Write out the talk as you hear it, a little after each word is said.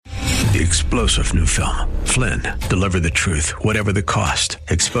The explosive new film, Flynn, deliver the truth, whatever the cost,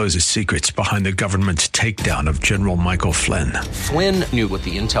 exposes secrets behind the government's takedown of General Michael Flynn. Flynn knew what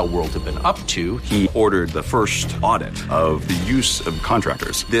the intel world had been up to. He ordered the first audit of the use of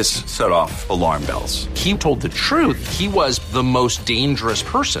contractors. This set off alarm bells. He told the truth. He was the most dangerous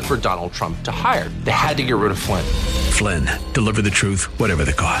person for Donald Trump to hire. They had to get rid of Flynn. Flynn, deliver the truth, whatever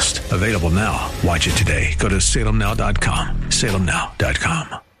the cost. Available now. Watch it today. Go to salemnow.com.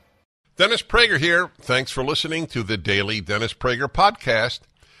 salemnow.com. Dennis Prager here. Thanks for listening to the Daily Dennis Prager Podcast.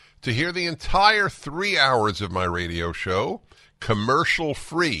 To hear the entire 3 hours of my radio show,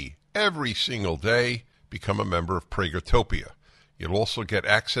 commercial-free, every single day, become a member of Pragertopia. You'll also get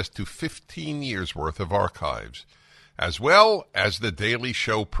access to 15 years' worth of archives, as well as the daily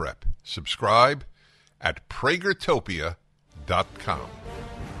show prep. Subscribe at Pragertopia.com.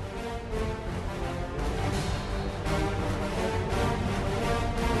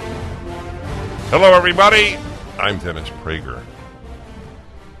 Hello, everybody. I'm Dennis Prager.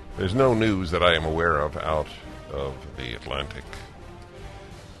 There's no news that I am aware of out of the Atlantic.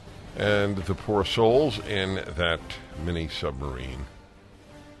 And the poor souls in that mini submarine.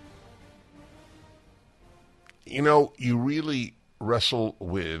 You know, you really wrestle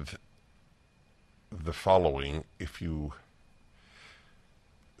with the following if you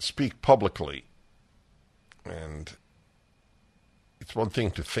speak publicly. And it's one thing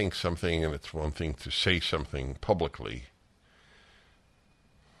to think something, and it's one thing to say something publicly.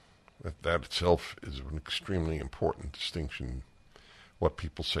 That itself is an extremely important distinction, what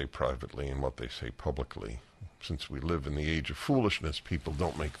people say privately and what they say publicly. Since we live in the age of foolishness, people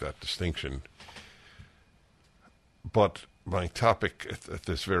don't make that distinction. But my topic at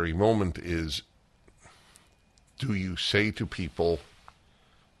this very moment is, do you say to people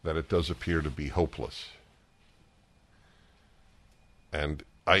that it does appear to be hopeless? And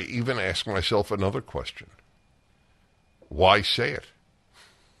I even ask myself another question. Why say it?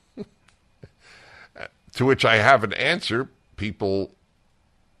 To which I have an answer. People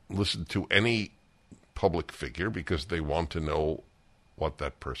listen to any public figure because they want to know what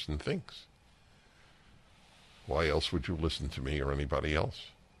that person thinks. Why else would you listen to me or anybody else?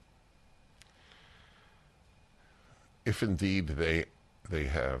 If indeed they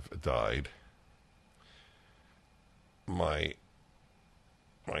have died, my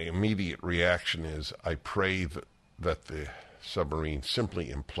immediate reaction is I pray that the submarine simply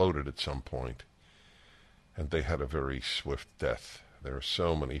imploded at some point and they had a very swift death. There are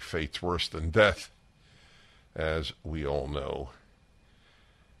so many fates worse than death, as we all know.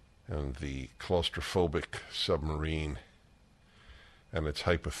 And the claustrophobic submarine and its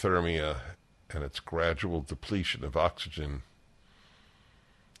hypothermia and its gradual depletion of oxygen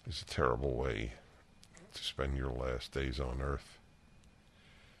is a terrible way to spend your last days on Earth.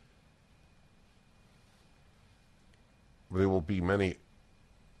 There will be many,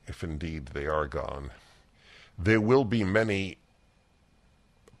 if indeed they are gone, there will be many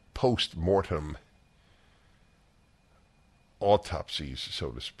post-mortem autopsies,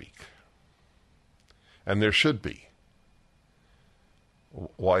 so to speak. And there should be.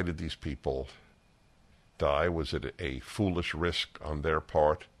 Why did these people die? Was it a foolish risk on their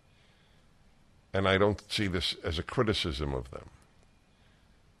part? And I don't see this as a criticism of them.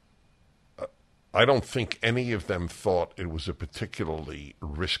 I don't think any of them thought it was a particularly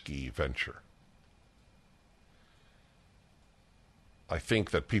risky venture. I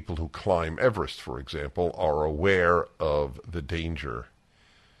think that people who climb Everest, for example, are aware of the danger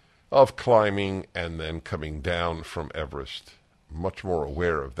of climbing and then coming down from Everest, much more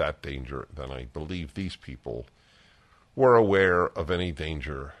aware of that danger than I believe these people were aware of any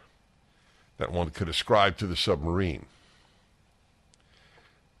danger that one could ascribe to the submarine.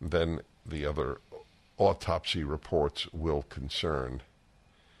 Then the other autopsy reports will concern.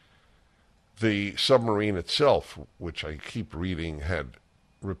 The submarine itself, which I keep reading, had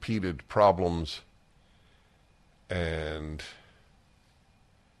repeated problems, and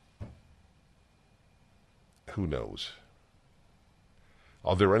who knows?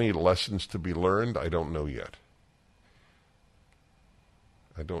 Are there any lessons to be learned? I don't know yet.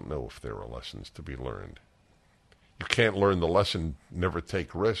 I don't know if there are lessons to be learned. You can't learn the lesson, never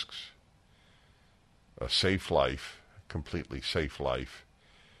take risks. A safe life, completely safe life,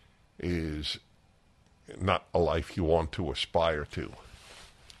 is not a life you want to aspire to.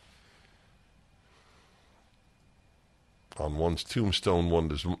 On one's tombstone, one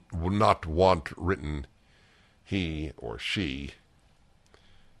does not want written he or she,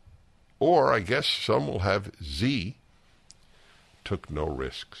 or I guess some will have Z, took no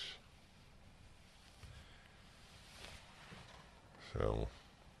risks. So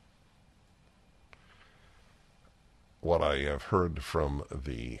what I have heard from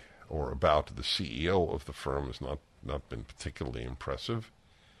about the CEO of the firm has not been particularly impressive,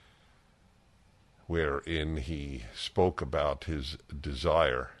 wherein he spoke about his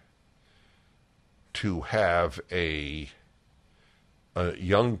desire to have a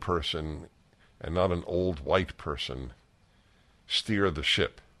young person and not an old white person steer the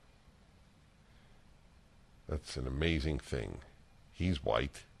ship. That's an amazing thing. He's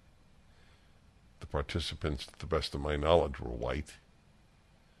white. The participants, to the best of my knowledge, were white.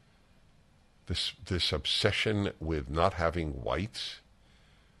 This obsession with not having whites,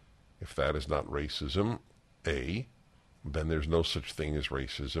 if that is not racism, A, then there's no such thing as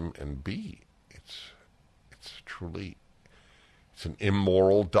racism, and B, it's truly, it's an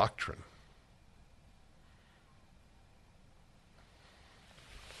immoral doctrine.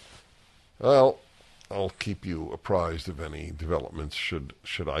 Well, I'll keep you apprised of any developments should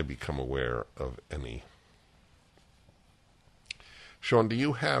I become aware of any. Sean, do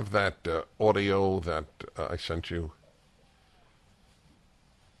you have that audio that I sent you?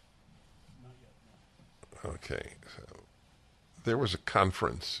 Not yet, no. Okay. So there was a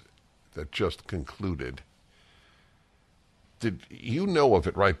conference that just concluded. Did you know of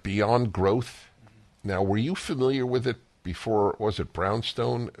it, right? Beyond Growth? Mm-hmm. Now, were you familiar with it before? Was it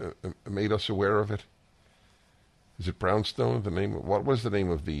Brownstone made us aware of it? Is it Brownstone? What was the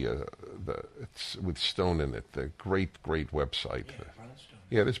name of the it's with Stone in it? The great website. Yeah, Brownstone.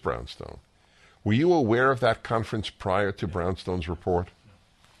 Yeah, it is Brownstone. Were you aware of that conference prior to Brownstone's report?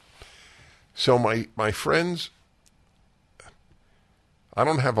 No. So my friends, I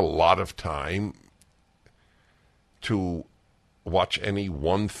don't have a lot of time to watch any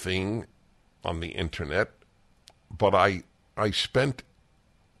one thing on the internet, but I spent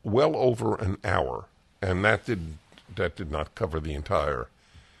well over an hour, and that did not cover the entire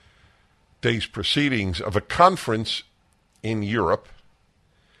day's proceedings of a conference in Europe.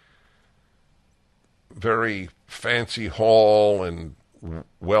 Very fancy hall and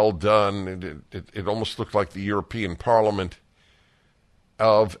well done. It almost looked like the European Parliament,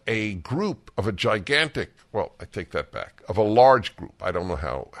 of a group, of a gigantic, well, I take that back, of a large group, I don't know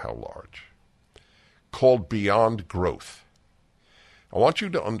how large, called Beyond Growth. I want you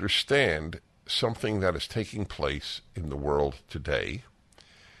to understand something that is taking place in the world today.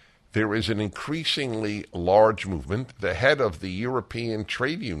 There is an increasingly large movement. The head of the European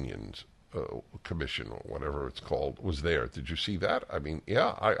Trade Unions Commission, or whatever it's called, was there. Did you see that? I mean, yeah,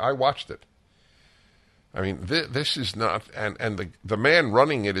 I watched it. I mean, this is not, and the man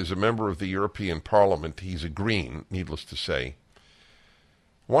running it is a member of the European Parliament. He's a Green, needless to say.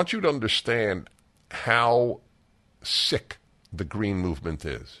 I want you to understand how sick the Green movement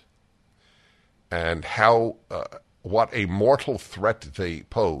is, and how what a mortal threat they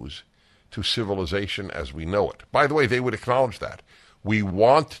pose to civilization as we know it. By the way, they would acknowledge that. We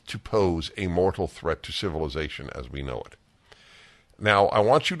want to pose a mortal threat to civilization as we know it. Now, I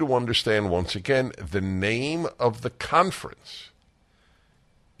want you to understand once again, the name of the conference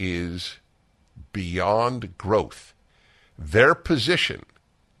is Beyond Growth. Their position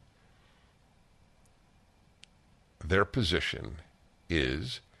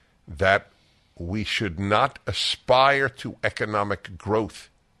is that we should not aspire to economic growth.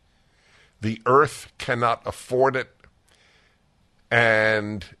 The earth cannot afford it,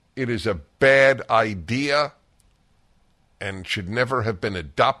 and it is a bad idea and should never have been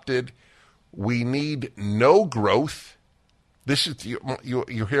adopted. We need no growth. This is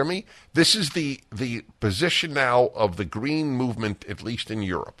you hear me? This is the position now of the Green movement, at least in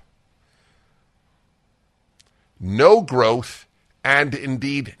Europe. No growth, and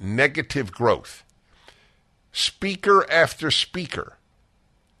indeed negative growth. Speaker after speaker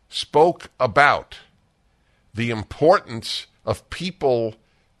spoke about the importance of people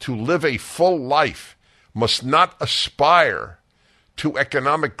to live a full life must not aspire to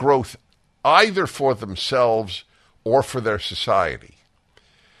economic growth either for themselves or for their society.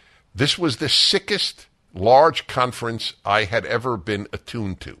 This was the sickest large conference I had ever been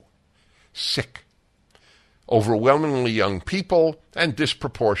attuned to. Sick. Overwhelmingly young people and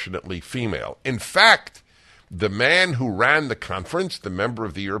disproportionately female. In fact, the man who ran the conference, the member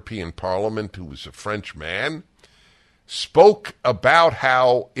of the European Parliament who was a French man, spoke about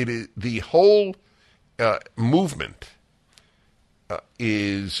how it is the whole movement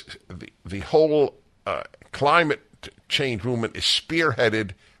is the whole climate change movement is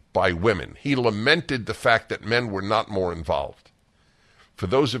spearheaded by women. He lamented the fact that men were not more involved. For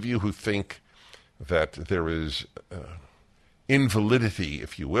those of you who think that there is invalidity,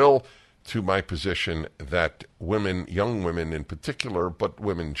 if you will, to my position that women, young women in particular, but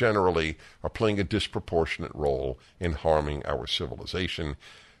women generally, are playing a disproportionate role in harming our civilization,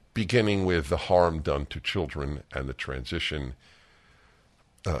 beginning with the harm done to children and the transition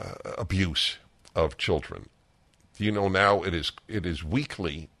abuse of children. You know, now it is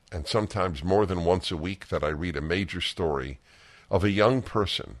weekly and sometimes more than once a week that I read a major story of a young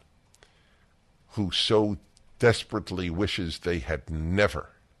person who so desperately wishes they had never,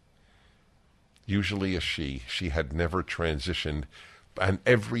 usually a she had never transitioned, and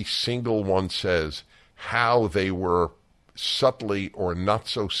every single one says how they were subtly or not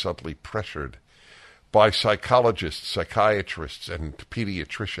so subtly pressured by psychologists, psychiatrists, and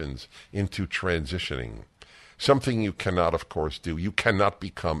pediatricians into transitioning. Something you cannot, of course, do. You cannot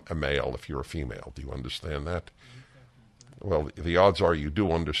become a male if you're a female. Do you understand that? Well, the odds are you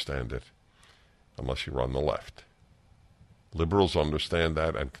do understand it, unless you're on the left. Liberals understand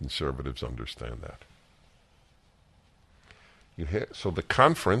that, and conservatives understand that. So the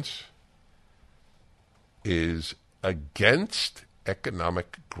conference is against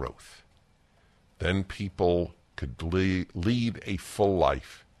economic growth. Then people could lead a full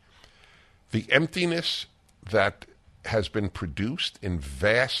life. The emptiness that has been produced in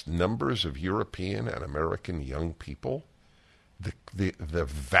vast numbers of European and American young people, the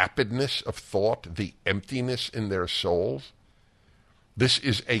vapidness of thought, the emptiness in their souls, this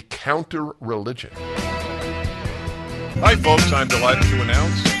is a counter-religion. Hi, folks. I'm delighted to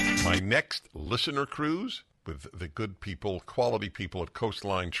announce my next listener cruise with the good people, quality people at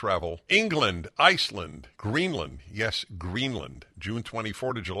Coastline Travel. England, Iceland, Greenland. Yes, Greenland. June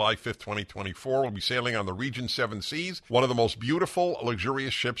 24 to July 5th, 2024. We'll be sailing on the Regent Seven Seas, one of the most beautiful,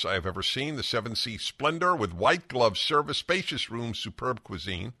 luxurious ships I have ever seen. The Seven Seas Splendor with white glove service, spacious rooms, superb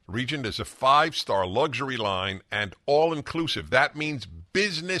cuisine. Regent is a 5-star luxury line and all-inclusive. That means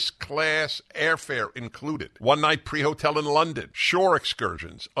business class airfare included. One-night pre-hotel in London, shore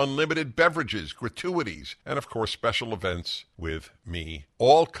excursions, unlimited beverages, gratuities, and of course special events with me,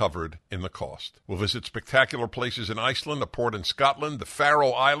 all covered in the cost. We'll visit spectacular places in Iceland, a port in Scotland, the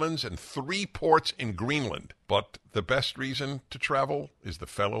Faroe Islands, and 3 ports in Greenland. But the best reason to travel is the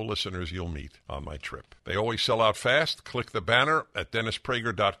fellow listeners you'll meet on my trip. They always sell out fast. Click the banner at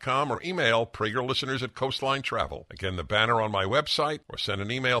DennisPrager.com or email PragerListeners@Coastline Travel. Again, the banner on my website, or send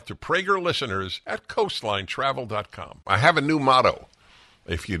an email to PragerListeners@CoastlineTravel.com. I have a new motto.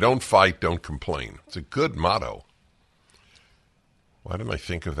 If you don't fight, don't complain. It's a good motto. Why didn't I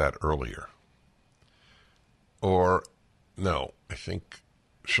think of that earlier? Or, no, I think,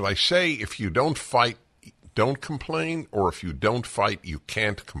 should I say if you don't fight, don't complain, or if you don't fight, you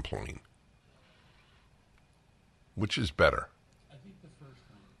can't complain? Which is better? I think the first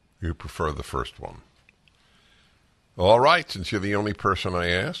one. You prefer the first one. All right, since you're the only person I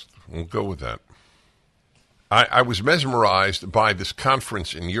asked, we'll go with that. I was mesmerized by this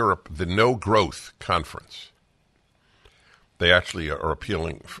conference in Europe, the No Growth Conference. They actually are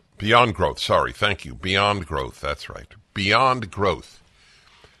appealing, Beyond Growth, sorry, thank you, Beyond Growth, that's right, Beyond Growth.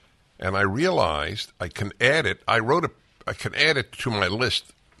 And I realized I can add it, I can add it to my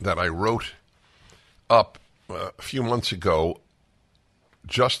list that I wrote up a few months ago,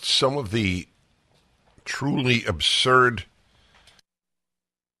 just some of the truly absurd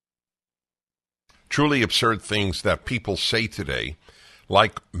things that people say today,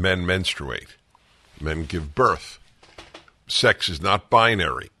 like men menstruate, men give birth, sex is not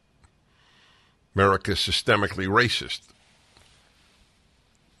binary, America is systemically racist.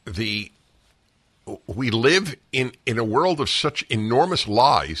 We live in a world of such enormous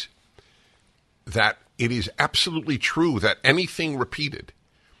lies that it is absolutely true that anything repeated,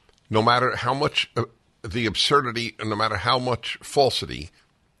 no matter how much the absurdity and no matter how much falsity,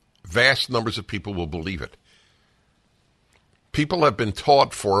 vast numbers of people will believe it. People have been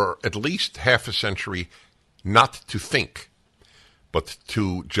taught for at least half a century not to think, but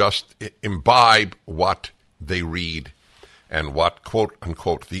to just imbibe what they read and what, quote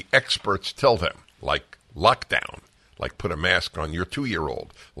unquote, the experts tell them, like lockdown, like put a mask on your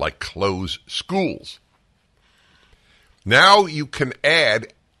 2-year-old, like close schools. Now you can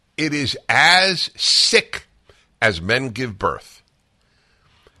add, it is as sick as men give birth,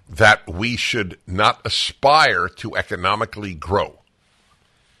 that we should not aspire to economically grow.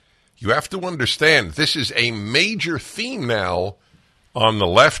 You have to understand, this is a major theme now on the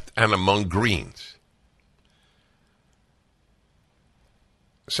left and among Greens.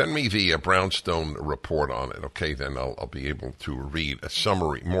 Send me the Brownstone report on it, okay? Then I'll be able to read a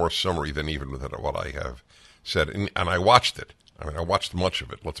summary, more summary than even what I have said. And I watched it. I mean, I watched much of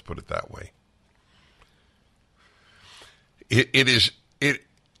it. Let's put it that way.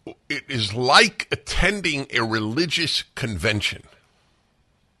 it is like attending a religious convention.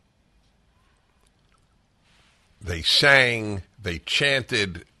 They sang, they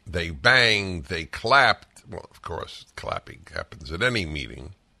chanted, they banged, they clapped. Well, of course, clapping happens at any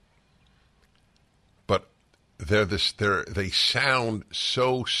meeting. But they sound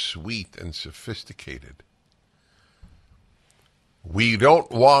so sweet and sophisticated. We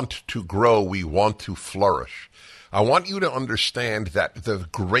don't want to grow, we want to flourish. I want you to understand that the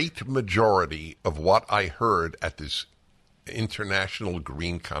great majority of what I heard at this International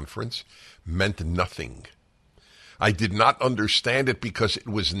Green Conference meant nothing. I did not understand it because it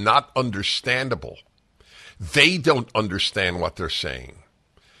was not understandable. They don't understand what they're saying.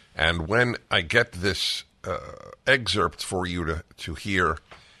 And when I get this excerpt for you to hear,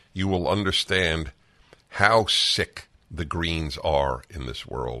 you will understand how sick the Greens are in this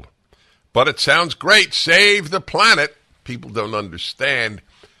world. But it sounds great. Save the planet. People don't understand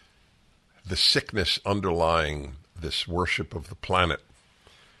the sickness underlying this worship of the planet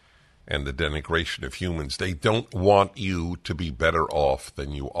and the denigration of humans. They don't want you to be better off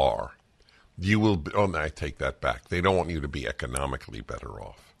than you are. You will be, I take that back. They don't want you to be economically better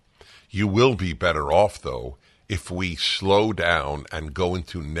off. You will be better off, though, if we slow down and go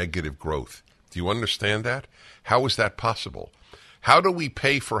into negative growth. Do you understand that? How is that possible? How do we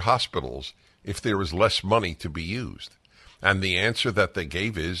pay for hospitals if there is less money to be used? And the answer that they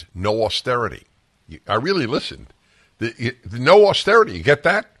gave is no austerity. I really listened. No austerity. You get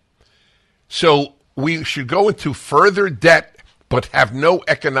that? So we should go into further debt but have no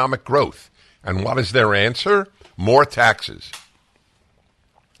economic growth. And what is their answer? More taxes.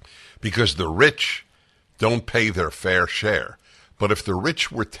 Because the rich don't pay their fair share. But if the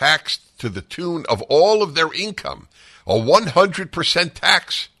rich were taxed to the tune of all of their income, a 100%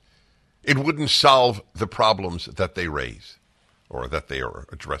 tax, it wouldn't solve the problems that they raise or that they are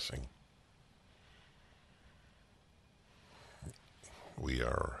addressing. We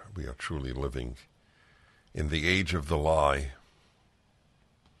are truly living in the age of the lie.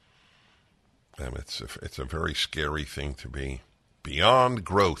 And it's a very scary thing to be. Beyond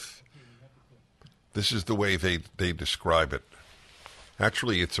growth. This is the way they describe it.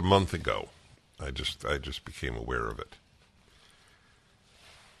 Actually, it's a month ago. I just became aware of it.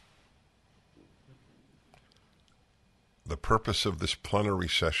 The purpose of this plenary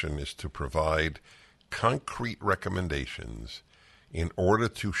session is to provide concrete recommendations in order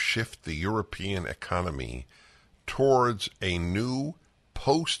to shift the European economy towards a new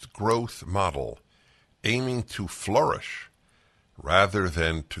post-growth model aiming to flourish rather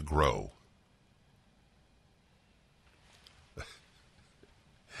than to grow.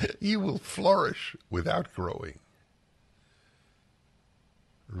 You will flourish without growing.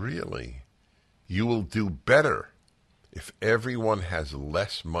 Really. You will do better if everyone has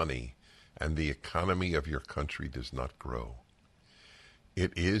less money and the economy of your country does not grow.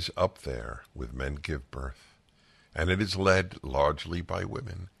 It is up there with Men Give Birth, and it is led largely by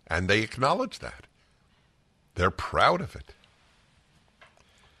women, and they acknowledge that. They're proud of it.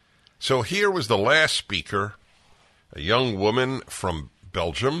 So here was the last speaker, a young woman from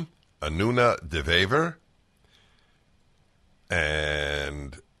Belgium, Anuna de Wever,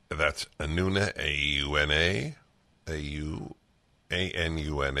 and that's Anuna, A-U-N-A, A-U-A-N-U-N-A,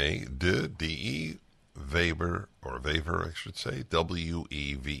 D-E, Weber, or Wever, I should say,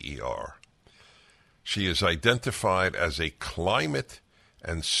 W-E-V-E-R. She is identified as a climate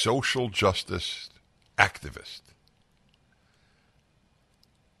and social justice activist.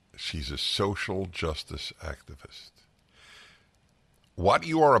 She's a social justice activist. What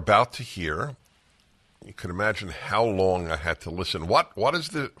you are about to hear, you can imagine how long I had to listen. What is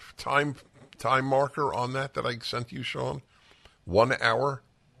the time marker on that I sent you, Sean? 1 hour?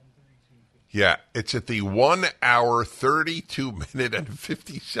 Yeah, it's at the 1 hour, 32 minute, and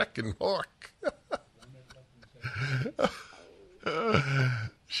 50 second mark.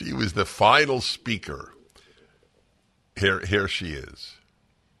 She was the final speaker. Here she is.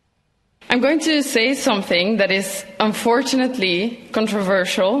 I'm going to say something that is unfortunately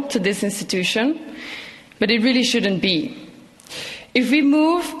controversial to this institution, but it really shouldn't be. If we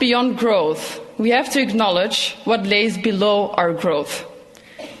move beyond growth, we have to acknowledge what lays below our growth: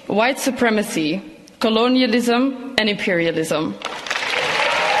 white supremacy, colonialism, and imperialism.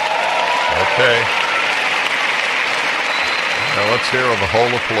 Okay. Now let's hear the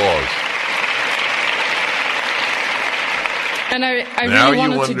whole applause. And I now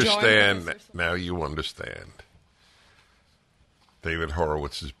really wanted you to understand. join. Now you understand. David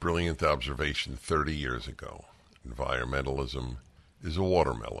Horowitz's brilliant observation 30 years ago. Environmentalism is a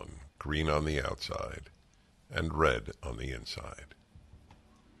watermelon, green on the outside and red on the inside.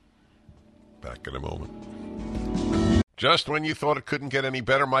 Back in a moment. Just when you thought it couldn't get any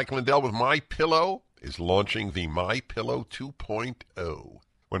better, Mike Lindell with MyPillow is launching the MyPillow 2.0.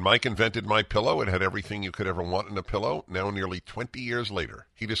 When Mike invented MyPillow, it had everything you could ever want in a pillow. Now, nearly 20 years later,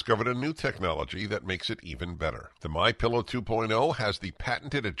 he discovered a new technology that makes it even better. The MyPillow 2.0 has the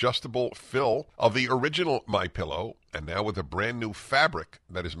patented adjustable fill of the original MyPillow, and now with a brand new fabric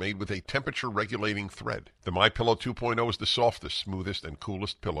that is made with a temperature-regulating thread. The MyPillow 2.0 is the softest, smoothest, and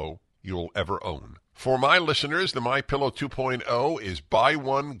coolest pillow you'll ever own. For my listeners, the MyPillow 2.0 is buy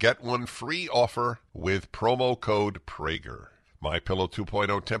one, get one free offer with promo code Prager. MyPillow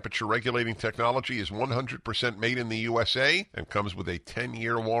 2.0 temperature-regulating technology is 100% made in the USA and comes with a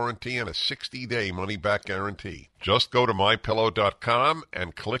 10-year warranty and a 60-day money-back guarantee. Just go to MyPillow.com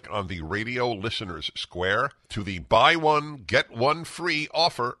and click on the radio listeners square to the buy one, get one free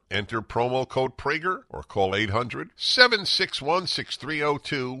offer. Enter promo code Prager or call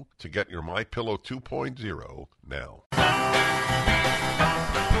 800-761-6302 to get your MyPillow 2.0 now.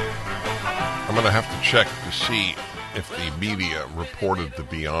 I'm going to have to check to see if the media reported the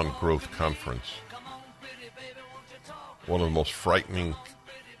Beyond Growth Conference. One of the most frightening,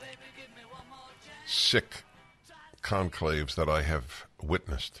 sick conclaves that I have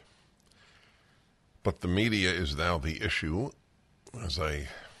witnessed. But the media is now the issue. As I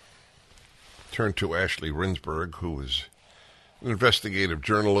turn to Ashley Rinsberg, who is an investigative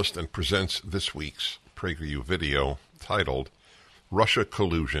journalist and presents this week's PragerU video titled Russia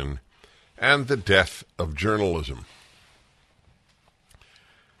Collusion and the Death of Journalism.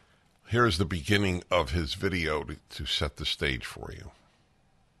 Here's the beginning of his video to set the stage for you.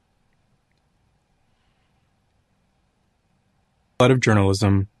 Of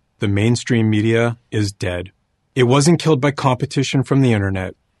journalism, the mainstream media is dead. It wasn't killed by competition from the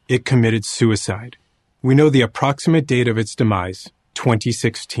internet. It committed suicide. We know the approximate date of its demise,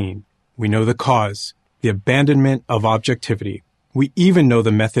 2016. We know the cause, the abandonment of objectivity. We even know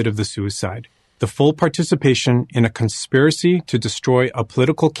the method of the suicide, the full participation in a conspiracy to destroy a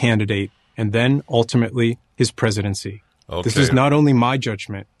political candidate and then, ultimately, his presidency. Okay. This is not only my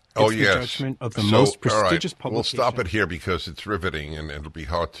judgment. It's yes. the judgment of the most prestigious publication. We'll stop it here because it's riveting and it'll be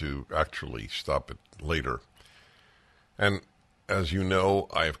hard to actually stop it later. And as you know,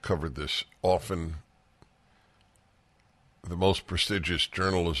 I have covered this often. The most prestigious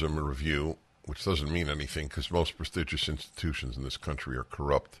journalism review, which doesn't mean anything because most prestigious institutions in this country are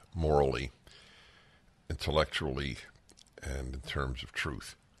corrupt morally, intellectually, and in terms of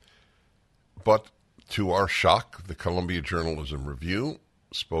truth. But to our shock, the Columbia Journalism Review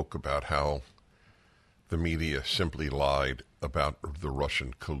spoke about how the media simply lied about the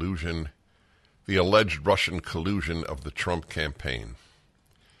Russian collusion, the alleged Russian collusion of the Trump campaign.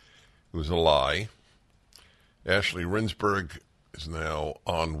 It was a lie. Ashley Rinsberg is now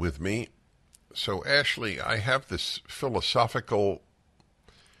on with me. So, Ashley, I have this philosophical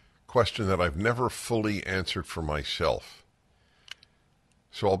question that I've never fully answered for myself.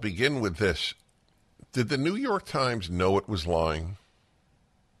 So I'll begin with this. Did the New York Times know it was lying?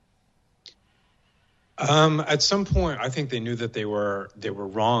 At some point, I think they knew that they were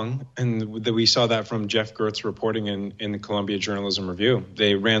wrong, and that we saw that from Jeff Gerth's reporting in the Columbia Journalism Review.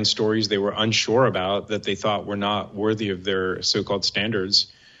 They ran stories they were unsure about that they thought were not worthy of their so-called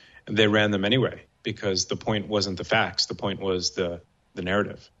standards, and they ran them anyway because the point wasn't the facts. The point was the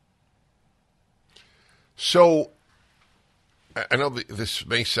narrative. So, I know this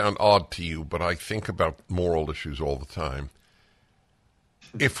may sound odd to you, but I think about moral issues all the time.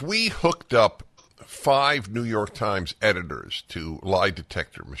 If we hooked up 5 New York Times editors to lie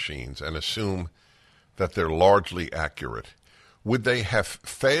detector machines and assume that they're largely accurate, would they have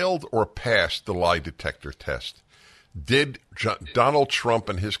failed or passed the lie detector test? Did Donald Trump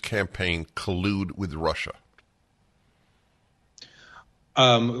and his campaign collude with Russia?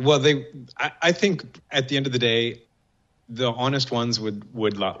 I think at the end of the day, the honest ones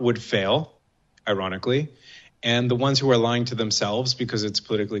would fail, ironically, and the ones who are lying to themselves because it's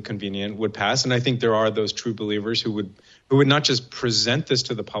politically convenient would pass. And I think there are those true believers who would not just present this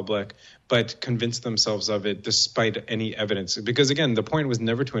to the public, but convince themselves of it despite any evidence. Because again, the point was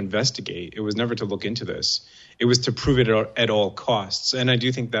never to investigate. It was never to look into this. It was to prove it at all costs. And I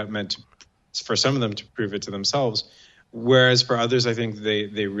do think that meant for some of them to prove it to themselves. Whereas for others, I think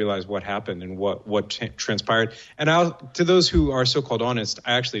they realize what happened and what transpired. And to those who are so-called honest,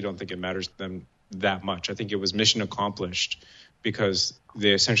 I actually don't think it matters to them that much. I think it was mission accomplished because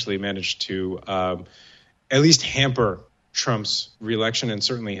they essentially managed to at least hamper Trump's reelection and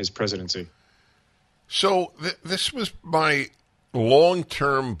certainly his presidency. So this was my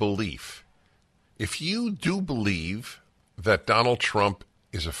long-term belief. If you do believe that Donald Trump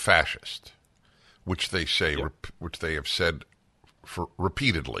is a fascist, which they say, which they have said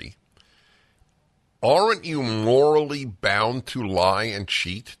repeatedly, aren't you morally bound to lie and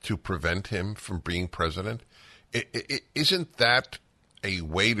cheat to prevent him from being president? Isn't that a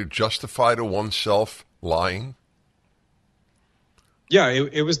way to justify to oneself lying? Yeah,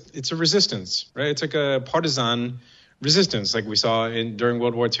 it's a resistance, right? It's like a partisan resistance, like we saw during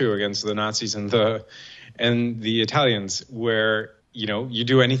World War II against the Nazis and the Italians, where you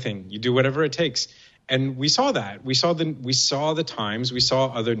do anything, you do whatever it takes, and we saw that. We saw the Times, we saw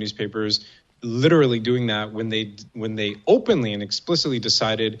other newspapers literally doing that when they openly and explicitly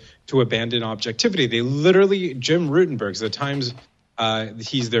decided to abandon objectivity. They literally, Jim Rutenberg, the Times,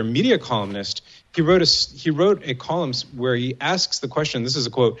 he's their media columnist. He wrote a column where he asks the question, this is a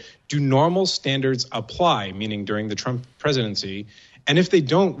quote, do normal standards apply, meaning during the Trump presidency? And if they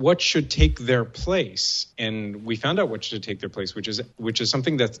don't, what should take their place? And we found out what should take their place, which is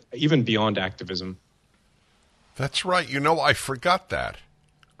something that's even beyond activism. That's right. I forgot that.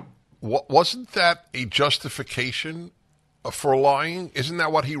 Wasn't that a justification for lying? Isn't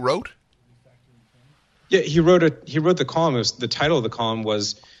that what he wrote? Yeah, he wrote the column. The title of the column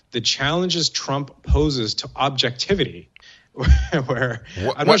was "The Challenges Trump Poses to Objectivity," where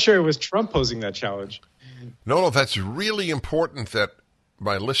I'm not sure it was Trump posing that challenge. No, that's really important that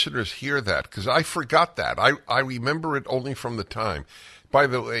my listeners hear that, because I forgot that. I remember it only from the time. By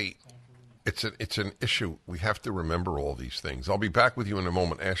the way, it's an issue. We have to remember all these things. I'll be back with you in a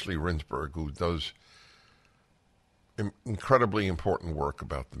moment. Ashley Rinsberg, who does incredibly important work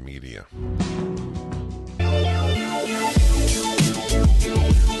about the media.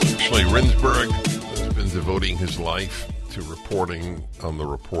 Ashley Rinsberg has been devoting his life to reporting on the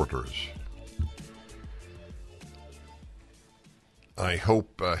reporters. I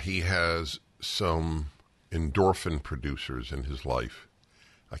hope he has some endorphin producers in his life.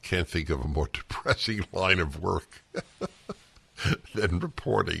 I can't think of a more depressing line of work than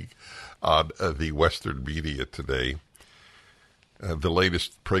reporting on the Western media today. The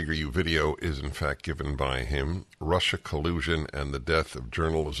latest PragerU video is, in fact, given by him, Russia Collusion and the Death of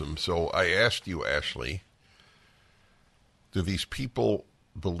Journalism. So I asked you, Ashley, do these people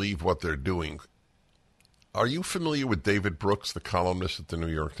believe what they're doing? Are you familiar with David Brooks, the columnist at the New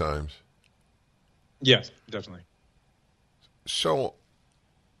York Times? Yes, definitely. So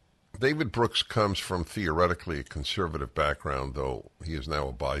David Brooks comes from theoretically a conservative background, though he is now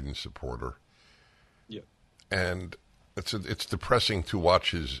a Biden supporter. Yeah. And it's depressing to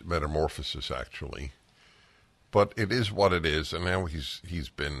watch his metamorphosis, actually. But it is what it is, and now he's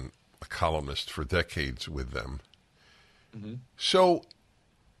been a columnist for decades with them. Mm-hmm. So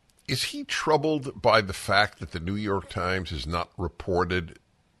is he troubled by the fact that the New York Times has not reported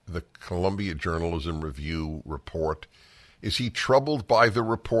the Columbia Journalism Review report? Is he troubled by the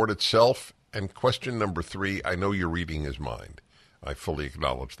report itself? And question number 3, I know you're reading his mind. I fully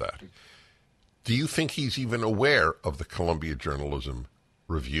acknowledge that. Do you think he's even aware of the Columbia Journalism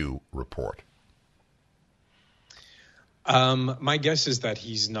Review report? My guess is that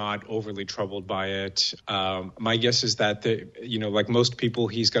he's not overly troubled by it. My guess is that, like most people,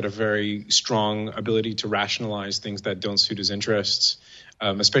 he's got a very strong ability to rationalize things that don't suit his interests,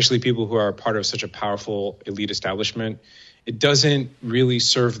 especially people who are part of such a powerful elite establishment. It doesn't really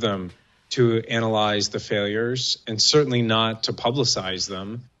serve them to analyze the failures, and certainly not to publicize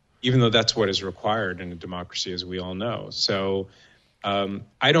them, even though that's what is required in a democracy, as we all know. So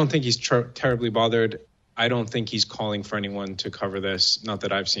I don't think he's terribly bothered. I don't think he's calling for anyone to cover this, not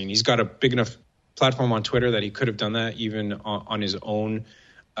that I've seen. He's got a big enough platform on Twitter that he could have done that even on his own,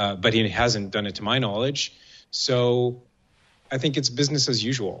 but he hasn't done it to my knowledge. So I think it's business as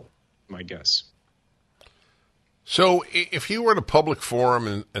usual, my guess. So if he were at a public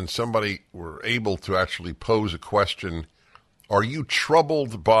forum and somebody were able to actually pose a question, are you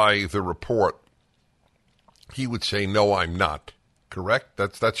troubled by the report? He would say, no, I'm not. Correct?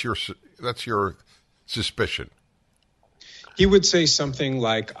 That's your suspicion. He would say something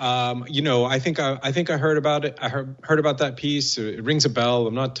like, I think I heard about it. I heard about that piece. It rings a bell.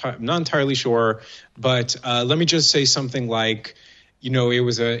 I'm not entirely sure, but let me just say something like,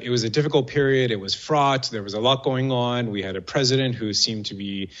 it was a difficult period. It was fraught. There was a lot going on. We had a president who seemed to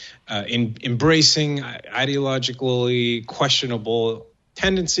be embracing ideologically questionable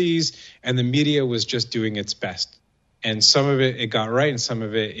tendencies, and the media was just doing its best. And some of it got right, and some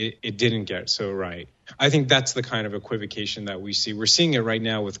of it didn't get so right. I think that's the kind of equivocation that we see. We're seeing it right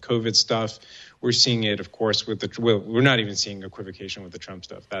now with COVID stuff. We're seeing it, of course, we're not even seeing equivocation with the Trump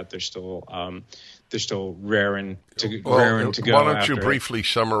stuff. That they're still raring to go. Why don't you briefly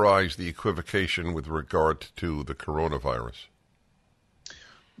summarize the equivocation with regard to the coronavirus?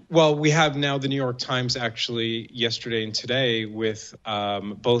 Well, we have now the New York Times actually yesterday and today with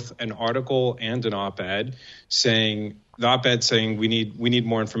both an article and an op-ed saying we need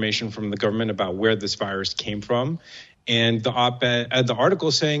more information from the government about where this virus came from. And the article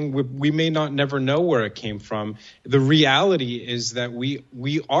saying we may never know where it came from. The reality is that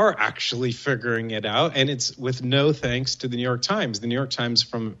we are actually figuring it out, and it's with no thanks to the New York Times. The New York Times,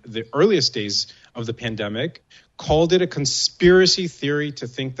 from the earliest days of the pandemic, called it a conspiracy theory to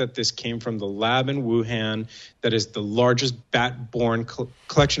think that this came from the lab in Wuhan that is the largest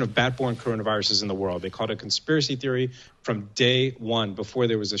collection of bat-borne coronaviruses in the world. They called it a conspiracy theory from day one, before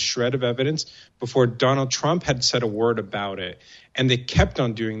there was a shred of evidence, before Donald Trump had said a word about it. And they kept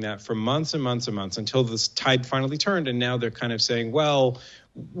on doing that for months and months and months until this tide finally turned. And now they're kind of saying, well,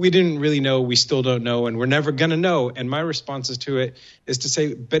 we didn't really know, we still don't know, and we're never going to know. And my responses to it is to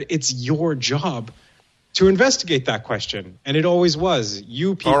say, but it's your job to investigate that question. And it always was.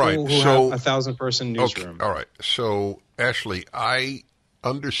 You people have a 1,000-person newsroom. Okay, all right. So, Ashley, I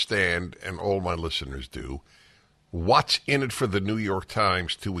understand, and all my listeners do, what's in it for the New York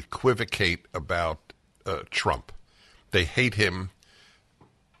Times to equivocate about Trump. They hate him,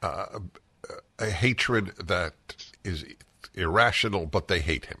 a hatred that is irrational, but they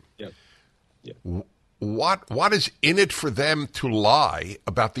hate him. Yeah. What is in it for them to lie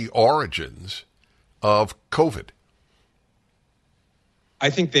about the origins of COVID?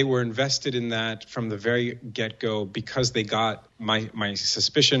 I think they were invested in that from the very get-go because they got my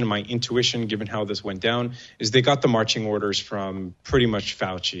suspicion and my intuition, given how this went down, is they got the marching orders from pretty much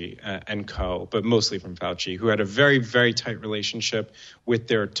Fauci and co., but mostly from Fauci, who had a very, very tight relationship with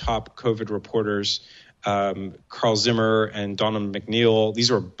their top COVID reporters, Carl Zimmer and Donna McNeil.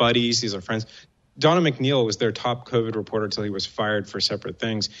 These were buddies. These are friends. Donna McNeil was their top COVID reporter until he was fired for separate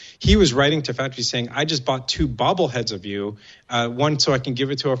things. He was writing to Fauci saying, I just bought 2 bobbleheads of you, one so I can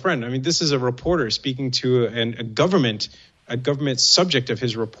give it to a friend. I mean, this is a reporter speaking to a government subject of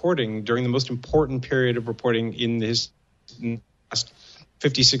his reporting during the most important period of reporting in his last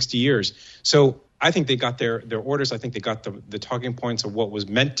 50, 60 years. So I think they got their orders. I think they got the talking points of what was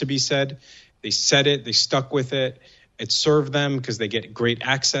meant to be said. They said it. They stuck with it. It served them because they get great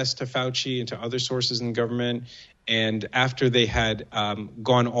access to Fauci and to other sources in the government. And after they had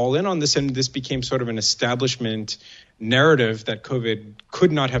gone all in on this, and this became sort of an establishment narrative that COVID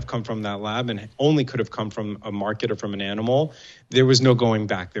could not have come from that lab and only could have come from a market or from an animal, there was no going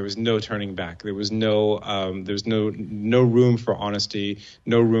back. There was no turning back. There was no room for honesty,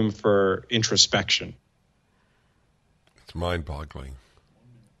 no room for introspection. It's mind-boggling.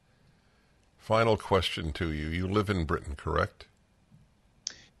 Final question to you. You live in Britain, correct?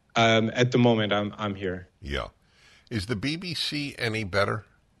 At the moment, I'm here. Yeah. Is the BBC any better?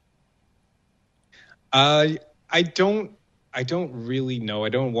 I don't really know. I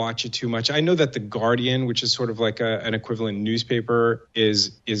don't watch it too much. I know that The Guardian, which is sort of like an equivalent newspaper,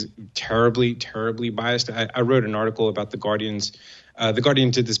 is terribly, terribly biased. I wrote an article about The Guardian's. The Guardian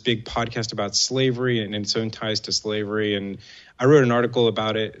did this big podcast about slavery and its own ties to slavery. And I wrote an article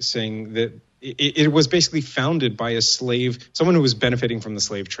about it saying that it was basically founded by a slave, someone who was benefiting from the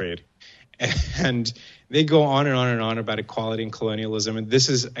slave trade. And they go on and on and on about equality and colonialism. And this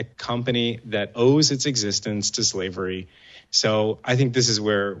is a company that owes its existence to slavery. So I think this is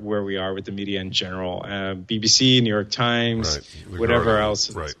where we are with the media in general. BBC, New York Times, right. Whatever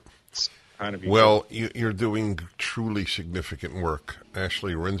else. Right. Kind of well, you're doing truly significant work.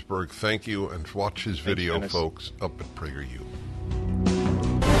 Ashley Rindsberg, thank you. And watch his video, folks, up at PragerU.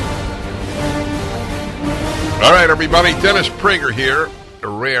 All right, everybody. Dennis Prager here, a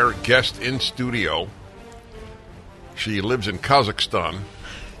rare guest in studio. She lives in Kazakhstan,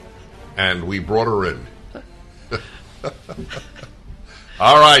 and we brought her in.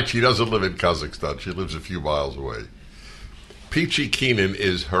 All right, she doesn't live in Kazakhstan. She lives a few miles away. Peachy Keenan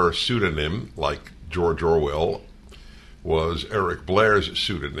is her pseudonym, like George Orwell was Eric Blair's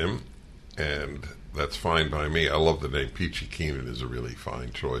pseudonym, and that's fine by me. I love the name. Peachy Keenan is a really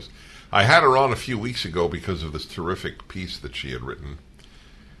fine choice. I had her on a few weeks ago because of this terrific piece that she had written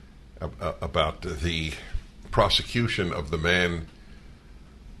about the prosecution of the man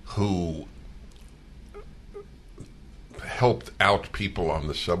who helped out people on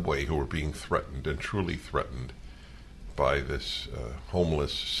the subway who were being threatened and truly threatened by this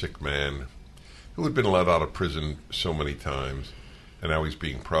homeless, sick man who had been let out of prison so many times, and now he's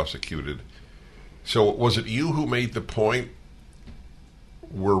being prosecuted. So was it you who made the point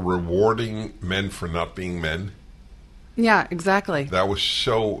we're rewarding men for not being men? Yeah, exactly. That was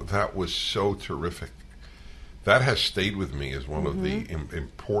so terrific. That has stayed with me as one of the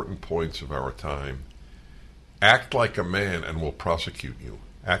important points of our time. Act like a man and we'll prosecute you.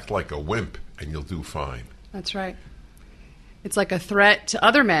 Act like a wimp and you'll do fine. That's right. It's like a threat to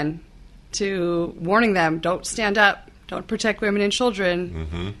other men, to warning them, don't stand up, don't protect women and children.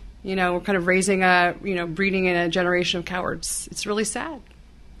 Mm-hmm. You know, we're kind of breeding in a generation of cowards. It's really sad.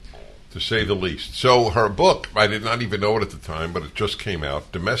 To say the least. So her book, I did not even know it at the time, but it just came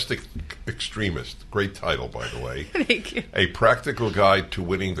out, Domestic Extremist. Great title, by the way. Thank you. A practical guide to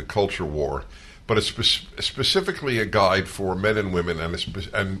winning the culture war, but it's specifically a guide for men and women,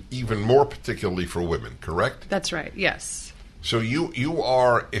 and even more particularly for women, correct? That's right, yes. So you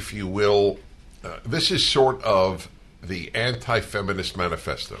are, if you will, this is sort of the anti-feminist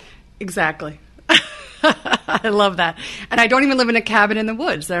manifesto. Exactly. I love that. And I don't even live in a cabin in the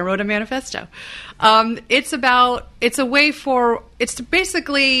woods. I wrote a manifesto. It's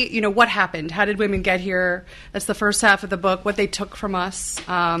basically, you know, what happened? How did women get here? That's the first half of the book, what they took from us,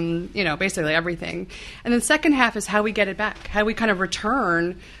 you know, basically everything. And then the second half is how we get it back, how we kind of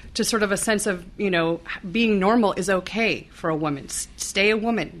return to sort of a sense of, you know, being normal is okay for a woman. Stay a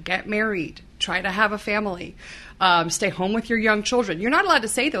woman, get married, try to have a family. Stay home with your young children. You're not allowed to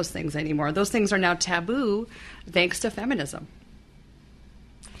say those things anymore. Those things are now taboo thanks to feminism.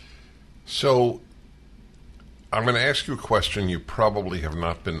 So I'm going to ask you a question you probably have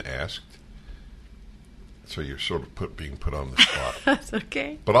not been asked. So you're sort of being put on the spot. That's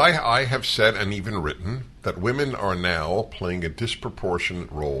okay. But I have said and even written that women are now playing a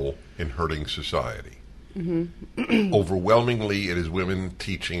disproportionate role in hurting society. Mm-hmm. Overwhelmingly, it is women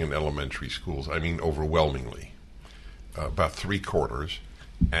teaching in elementary schools. I mean, overwhelmingly. About 3/4,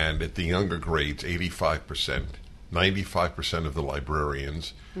 and at the younger grades, 85%, 95% of the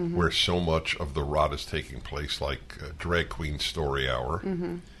librarians, mm-hmm. where so much of the rot is taking place, like Drag Queen Story Hour.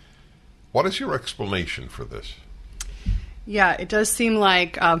 Mm-hmm. What is your explanation for this? Yeah, it does seem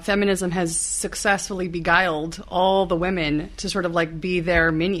like feminism has successfully beguiled all the women to sort of like be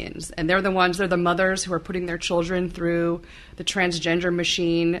their minions. And they're the mothers who are putting their children through the transgender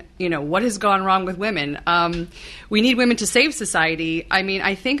machine. You know, what has gone wrong with women? We need women to save society. I mean,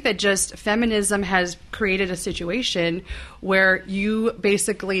 I think that just feminism has created a situation where you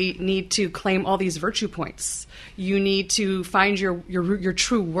basically need to claim all these virtue points. You need to find your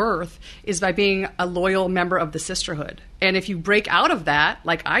true worth is by being a loyal member of the sisterhood. And if you break out of that,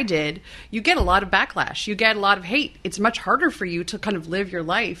 like I did, you get a lot of backlash. You get a lot of hate. It's much harder for you to kind of live your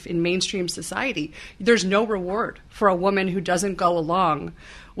life in mainstream society. There's no reward for a woman who doesn't go along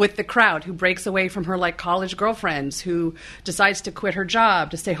with the crowd, who breaks away from her like college girlfriends, who decides to quit her job,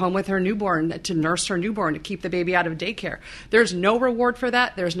 to stay home with her newborn, to nurse her newborn, to keep the baby out of daycare. There's no reward for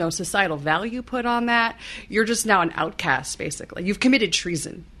that. There's no societal value put on that. You're just now an outcast, basically. You've committed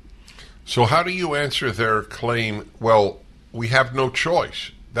treason. So how do you answer their claim, well, we have no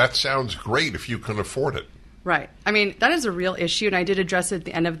choice? That sounds great if you can afford it. Right. I mean, that is a real issue, and I did address it at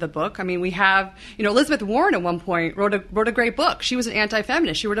the end of the book. I mean, we have, you know, Elizabeth Warren at one point wrote a great book. She was an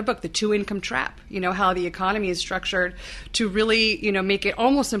anti-feminist. She wrote a book, The Two-Income Trap, you know, how the economy is structured to really, you know, make it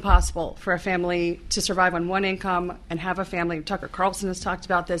almost impossible for a family to survive on one income and have a family. Tucker Carlson has talked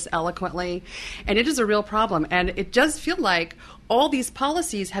about this eloquently, and it is a real problem. And it does feel like all these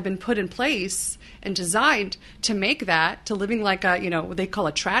policies have been put in place and designed to make that, to living like a, you know, what they call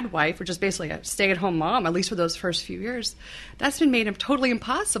a trad wife, which is basically a stay-at-home mom, at least for those first few years. That's been made totally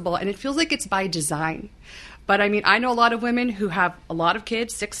impossible, and it feels like it's by design. But I mean, I know a lot of women who have a lot of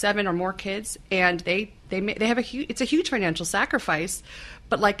kids, 6, 7, or more kids, and they have it's a huge financial sacrifice,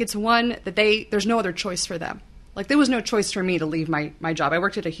 but like it's one that there's no other choice for them. Like, there was no choice for me to leave my job. I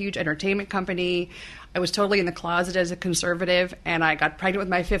worked at a huge entertainment company. I was totally in the closet as a conservative, and I got pregnant with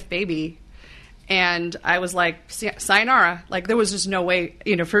my 5th baby. And I was like, sayonara. Like, there was just no way,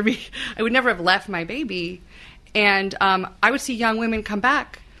 you know, for me. I would never have left my baby. And I would see young women come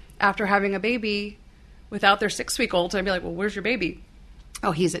back after having a baby without their 6-week-old. And I'd be like, well, where's your baby?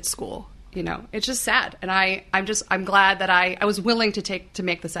 Oh, he's at school. You know, it's just sad. And I'm glad that I was willing to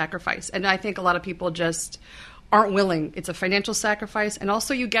make the sacrifice. And I think a lot of people just aren't willing. It's a financial sacrifice. And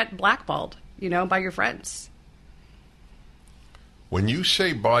also you get blackballed, you know, by your friends. When you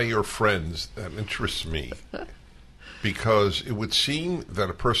say by your friends, that interests me. Because it would seem that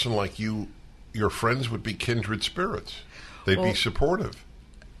a person like you, your friends would be kindred spirits. They'd be supportive.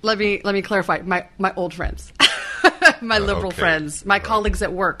 Let me clarify. My old friends. My liberal friends. My colleagues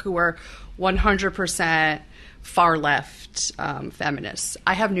at work who are 100% far left feminists.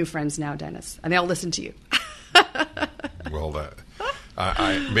 I have new friends now, Dennis, and they all listen to you. Well,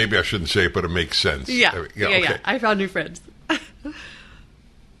 maybe I shouldn't say it, but it makes sense. Yeah. Okay. I found new friends.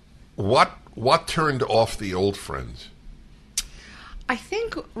 What turned off the old friends? I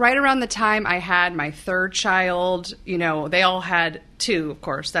think right around the time I had my third child, they all had 2, of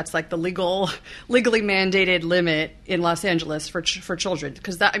course. That's like the legally mandated limit in Los Angeles for children.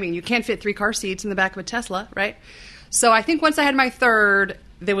 Because you can't fit 3 car seats in the back of a Tesla, right? So I think once I had my third,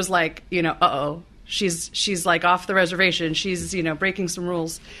 there was like, uh-oh, she's like off the reservation. She's, breaking some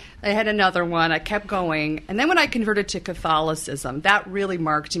rules. I had another one. I kept going. And then when I converted to Catholicism, that really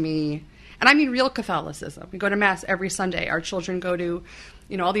marked me. And I mean real Catholicism. We go to Mass every Sunday. Our children go to,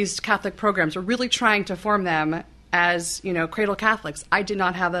 all these Catholic programs. We're really trying to form them as, cradle Catholics. I did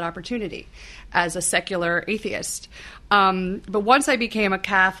not have that opportunity as a secular atheist. But once I became a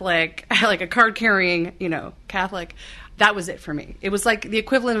Catholic, like a card-carrying, Catholic, that was it for me. It was like the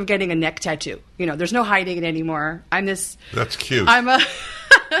equivalent of getting a neck tattoo. There's no hiding it anymore. That's cute. I'm a...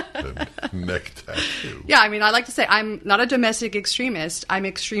 The neck tattoo. Yeah, I like to say I'm not a domestic extremist. I'm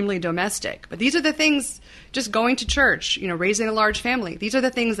extremely domestic. But these are the things, just going to church, raising a large family. These are the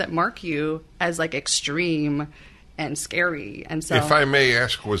things that mark you as like extreme and scary. And so, if I may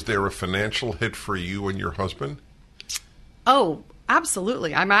ask, was there a financial hit for you and your husband? Oh,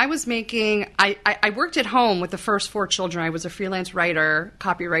 absolutely. I was making. I worked at home with the first 4 children. I was a freelance writer,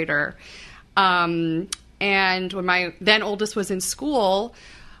 copywriter, and when my then oldest was in school,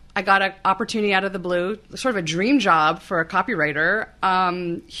 I got an opportunity out of the blue, sort of a dream job for a copywriter,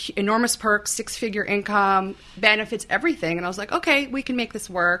 enormous perks, 6-figure income, benefits, everything. And I was like, okay, we can make this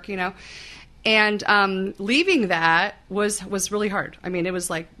work, And leaving that was really hard. It was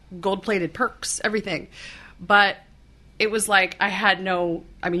like gold-plated perks, everything. But it was like I had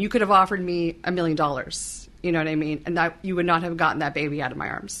you could have offered me $1 million, you know what I mean? And that you would not have gotten that baby out of my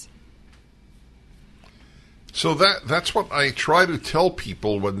arms. So that's what I try to tell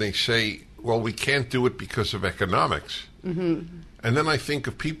people when they say, well, we can't do it because of economics. Mm-hmm. And then I think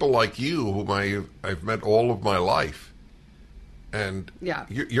of people like you, whom I've met all of my life, and yeah.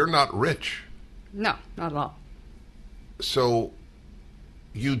 You're not rich. No, not at all. So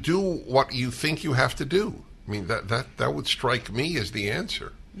you do what you think you have to do. That would strike me as the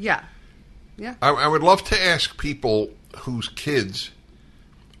answer. Yeah. Yeah. I would love to ask people whose kids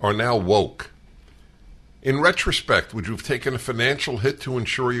are now woke. In retrospect, would you have taken a financial hit to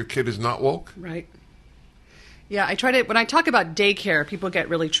ensure your kid is not woke? Right. Yeah, when I talk about daycare, people get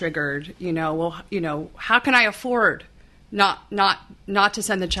really triggered. How can I afford not to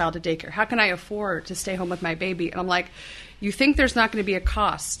send the child to daycare? How can I afford to stay home with my baby? And I'm like, you think there's not going to be a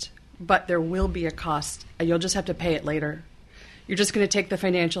cost, but there will be a cost, and you'll just have to pay it later. You're just going to take the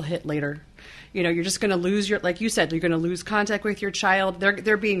financial hit later. You're just going to lose like you said, you're going to lose contact with your child.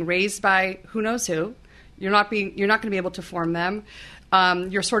 They're being raised by who knows who. You're not going to be able to form them.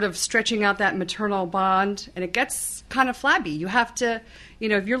 You're sort of stretching out that maternal bond, and it gets kind of flabby. You have to,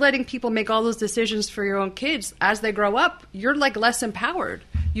 if you're letting people make all those decisions for your own kids as they grow up, you're like less empowered.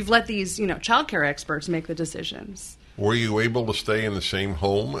 You've let these, childcare experts make the decisions. Were you able to stay in the same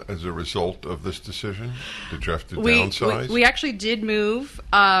home as a result of this decision? Did you have to downsize? We actually did move,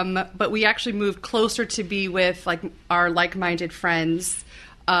 but we actually moved closer to be with like our like-minded friends.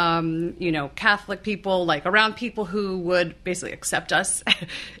 Catholic people, like around people who would basically accept us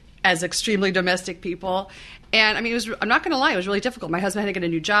as extremely domestic people. And I'm not going to lie, it was really difficult. My husband had to get a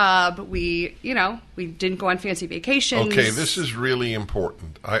new job. We didn't go on fancy vacations. Okay, this is really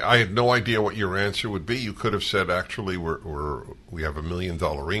important. I had no idea what your answer would be. You could have said, actually, we have $1 million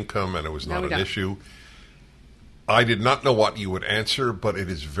income and it was not an issue. I did not know what you would answer, but it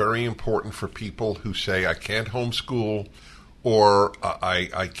is very important for people who say, I can't homeschool, or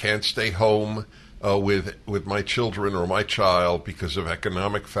I can't stay home with my children or my child because of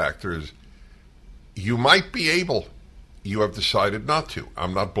economic factors. You might be able. You have decided not to.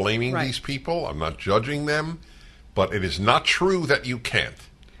 I'm not blaming these people. I'm not judging them. But it is not true that you can't.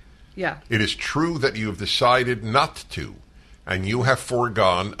 Yeah. It is true that you have decided not to. And you have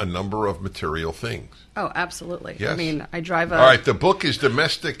foregone a number of material things. Oh, absolutely. Yes. I drive All right, the book is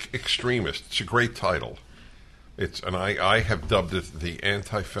Domestic Extremist. It's a great title. I have dubbed it the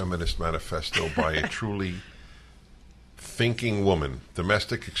Anti-Feminist Manifesto by a truly thinking woman.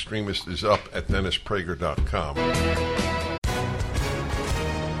 Domestic Extremist is up at DennisPrager.com.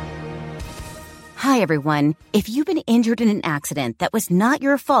 Hi, everyone. If you've been injured in an accident that was not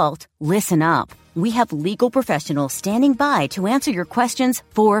your fault, listen up. We have legal professionals standing by to answer your questions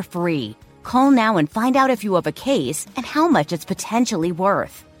for free. Call now and find out if you have a case and how much it's potentially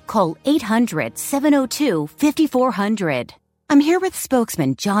worth. Call 800-702-5400. I'm here with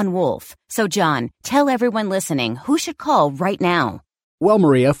spokesman John Wolf. So, John, tell everyone listening who should call right now. Well,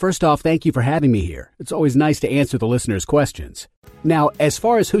 Maria, first off, thank you for having me here. It's always nice to answer the listeners' questions. Now, as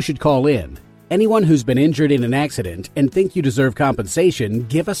far as who should call in, Anyone who's been injured in an accident and think you deserve compensation,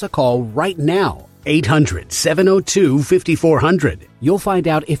 give us a call right now. 800-702-5400. You'll find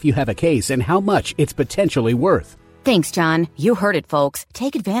out if you have a case and how much it's potentially worth. Thanks, John. You heard it, folks.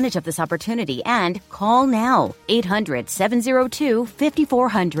 Take advantage of this opportunity and call now.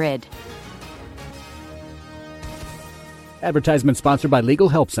 800-702-5400. Advertisement sponsored by Legal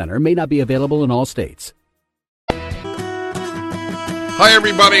Help Center. May not be available in all states. Hi,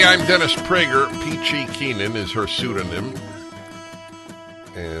 everybody. I'm Dennis Prager. Peachy Keenan is her pseudonym.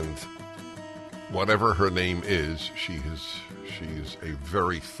 And whatever her name is, she is a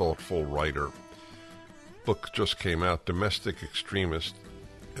very thoughtful writer. Book just came out, Domestic Extremist,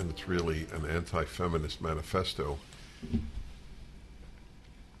 and it's really an anti-feminist manifesto.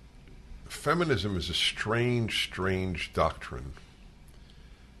 Feminism is a strange, strange doctrine.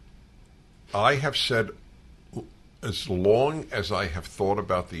 I have said, as long as I have thought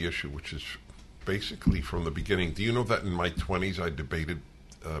about the issue, which is basically from the beginning, do you know that in my 20s I debated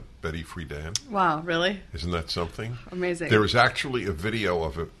Betty Friedan? Wow, really? Isn't that something? Amazing. There is actually a video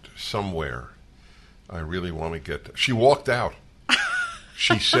of it somewhere. I really want to get... She walked out.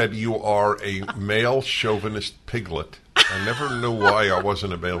 She said, "You are a male chauvinist piglet." I never knew why I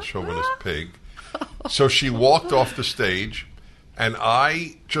wasn't a male chauvinist pig. So she walked off the stage, and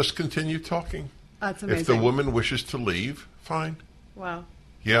I just continued talking. That's amazing. If the woman wishes to leave, fine. Wow.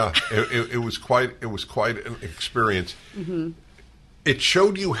 Yeah, it was quite an experience. Mm-hmm. It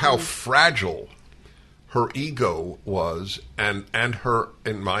showed you how fragile her ego was, and her,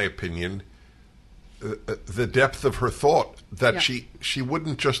 in my opinion, the depth of her thought, that she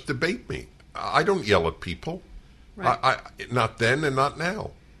wouldn't just debate me. I don't yell at people. Right. I not then and not now.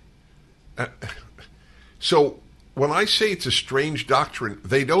 So when I say it's a strange doctrine,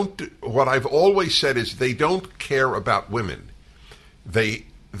 they don't. What I've always said is they don't care about women. They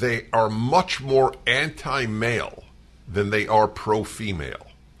are much more anti-male than they are pro-female.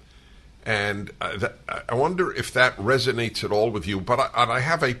 And I wonder if that resonates at all with you. But I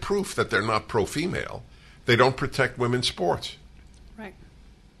have a proof that they're not pro-female. They don't protect women's sports. Right.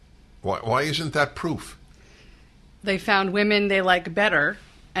 Why isn't that proof? They found women they like better,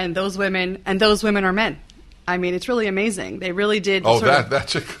 and those women are men. I mean, it's really amazing. They really did. Oh,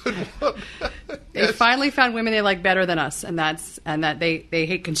 that's a good one. They finally found women they like better than us, and that they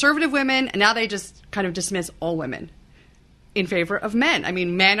hate conservative women, and now they just kind of dismiss all women in favor of men. I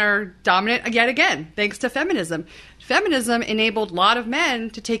mean, men are dominant yet again, thanks to feminism. Feminism enabled a lot of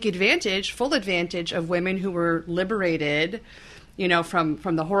men to take full advantage of women who were liberated,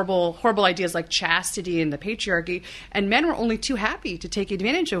 from the horrible ideas like chastity and the patriarchy. And men were only too happy to take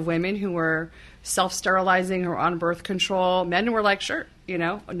advantage of women who were self-sterilizing or on birth control. Men were like, sure,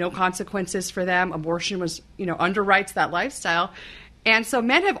 no consequences for them. Abortion was, underwrites that lifestyle. And so some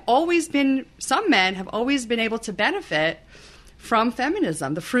men have always been able to benefit from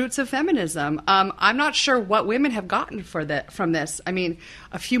feminism, the fruits of feminism. I'm not sure what women have gotten from this. I mean,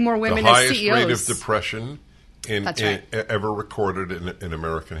 a few more women as CEOs. The highest rate of depression ever recorded in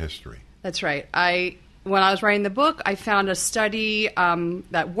American history. That's right. When I was writing the book, I found a study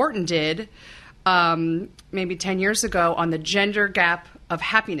that Wharton did maybe 10 years ago on the gender gap of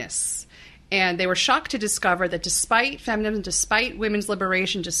happiness. And they were shocked to discover that despite feminism, despite women's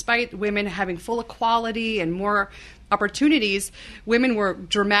liberation, despite women having full equality and more opportunities, women were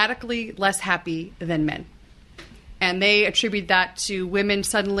dramatically less happy than men. And they attribute that to women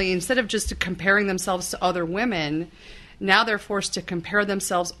suddenly, instead of just comparing themselves to other women, now they're forced to compare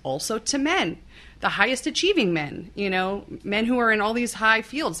themselves also to men, the highest achieving men, men who are in all these high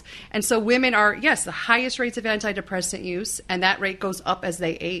fields. And so women are, yes, the highest rates of antidepressant use, and that rate goes up as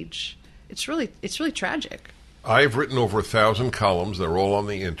they age. It's really tragic. I've written over 1,000 columns. They're all on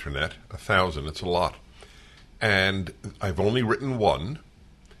the internet. 1,000, it's a lot. And I've only written one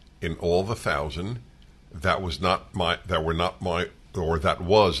in all the 1,000 that was not my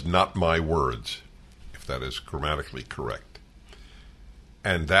words, if that is grammatically correct.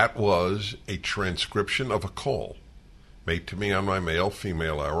 And that was a transcription of a call made to me on my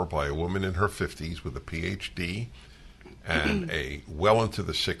male-female hour by a woman in her 50s with a PhD and a well into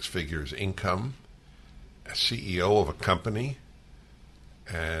the six figures income, a CEO of a company,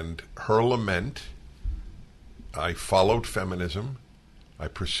 and her lament. I followed feminism. I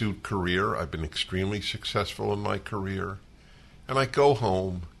pursued career. I've been extremely successful in my career. And I go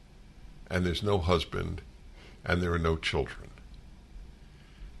home, and there's no husband, and there are no children.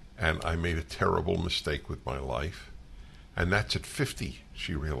 And I made a terrible mistake with my life. And that's at 50,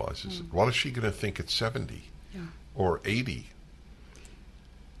 she realizes. What is she going to think at 70 or 80?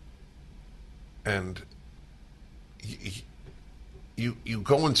 you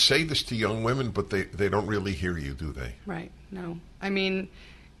go and say this to young women, but they don't really hear you, do they? Right. No. I mean,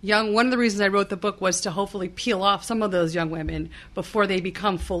 one of the reasons I wrote the book was to hopefully peel off some of those young women before they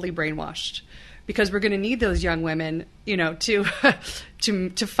become fully brainwashed, because we're going to need those young women, to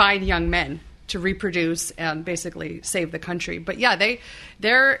to find young men to reproduce and basically save the country. But yeah,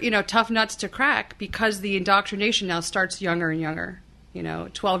 they're tough nuts to crack, because the indoctrination now starts younger and younger.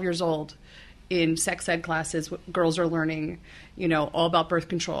 12 years old. In sex ed classes, girls are learning, all about birth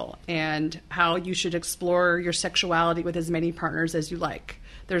control and how you should explore your sexuality with as many partners as you like.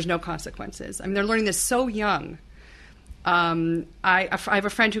 There's no consequences. I mean, they're learning this so young. I have a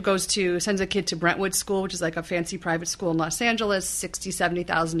friend who sends a kid to Brentwood School, which is like a fancy private school in Los Angeles,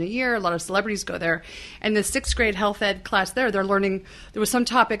 $60,000-$70,000 a year. A lot of celebrities go there. And the sixth grade health ed class they're learning, there was some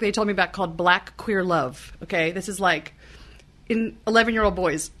topic they told me about called Black queer love. Okay, this is like in 11-year-old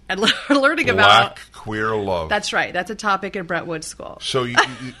boys and learning about Black queer love. That's right. That's a topic at Brentwood School. So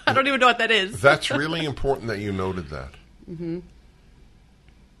I don't even know what that is. That's really important that you noted that. Mm-hmm.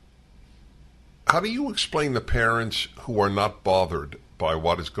 How do you explain the parents who are not bothered by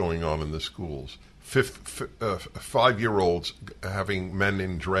what is going on in the schools? 5-year-olds having men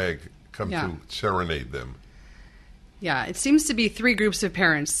in drag come to serenade them. Yeah, it seems to be three groups of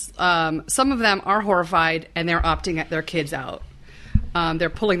parents. Some of them are horrified, and they're opting their kids out.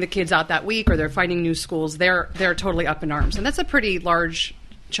 They're pulling the kids out that week, or they're finding new schools. They're totally up in arms, and that's a pretty large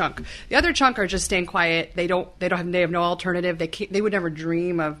chunk. The other chunk are just staying quiet. They have no alternative. They would never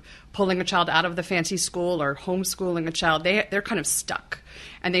dream of pulling a child out of the fancy school or homeschooling a child. They're kind of stuck,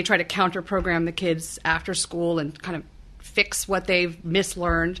 and they try to counter program the kids after school and kind of fix what they've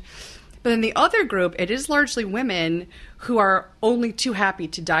mislearned. But in the other group, it is largely women who are only too happy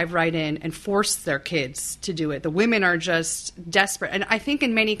to dive right in and force their kids to do it. The women are just desperate. And I think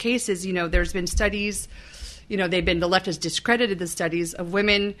in many cases, there's been studies, the left has discredited the studies of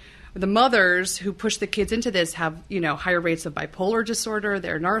women, the mothers who push the kids into this have, higher rates of bipolar disorder.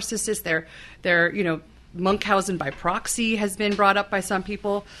 They're narcissists. They're Munchausen by proxy has been brought up by some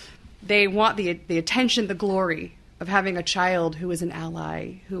people. They want the attention, the glory of having a child who is an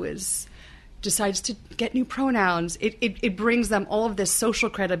ally, who decides to get new pronouns. It brings them all of this social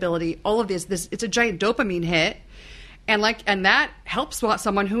credibility, all of this. It's a giant dopamine hit, and that helps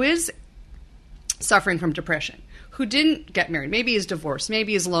someone who is suffering from depression, who didn't get married, maybe is divorced,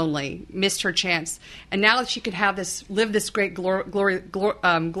 maybe is lonely, missed her chance, and now she could live this great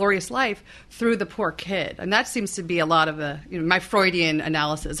glorious life through the poor kid. And that seems to be a lot of my Freudian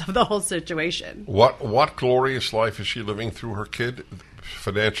analysis of the whole situation. What glorious life is she living through her kid?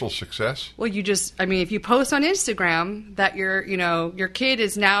 Financial success? Well, if you post on Instagram that your kid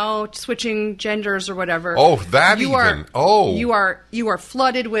is now switching genders or whatever. Oh, that you are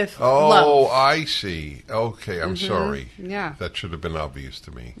flooded with love. Oh, I see. Okay, I'm sorry. Yeah. That should have been obvious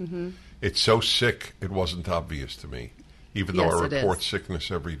to me. Mm-hmm. It's so sick, it wasn't obvious to me, even though I report sickness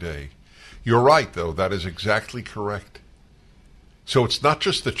every day. You're right, though. That is exactly correct. So it's not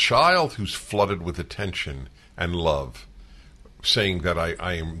just the child who's flooded with attention and love, saying that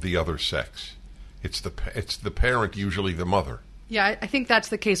I am the other sex. It's the parent, usually the mother. Yeah, I think that's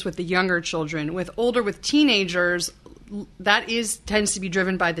the case with the younger children. With teenagers, that tends to be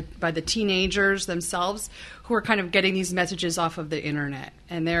driven by the teenagers themselves, who are kind of getting these messages off of the internet,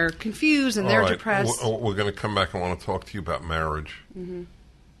 and they're confused and they're depressed. We're going to come back. I want to talk to you about marriage. Mm-hmm.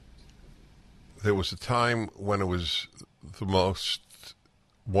 There was a time when it was the most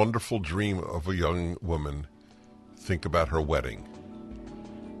wonderful dream of a young woman. Think about her wedding.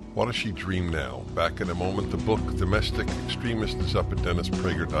 What does she dream now? Back in a moment. The book Domestic Extremist is up at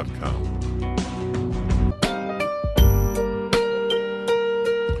DennisPrager.com.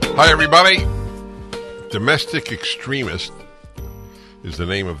 Hi, everybody. Domestic Extremist is the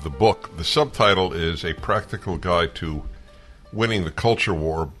name of the book. The subtitle is A Practical Guide to Winning the Culture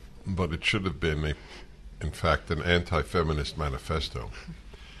War, but it should have been, in fact, an anti-feminist manifesto.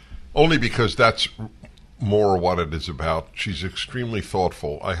 Only because that's more what it is about. She's extremely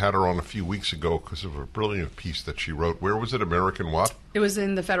thoughtful. I had her on a few weeks ago because of a brilliant piece that she wrote. Where was it? American what? It was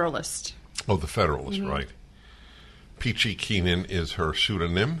in The Federalist. Oh, The Federalist, right. Peachy Keenan is her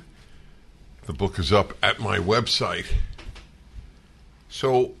pseudonym. The book is up at my website.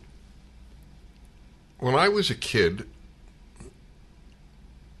 So, when I was a kid,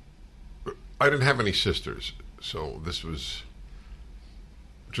 I didn't have any sisters, so this was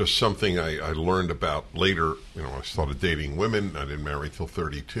just something I learned about later. I started dating women. I didn't marry till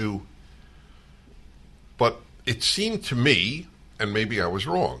 32. But it seemed to me, and maybe I was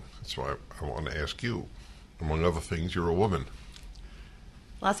wrong, that's why I want to ask you, among other things, you're a woman.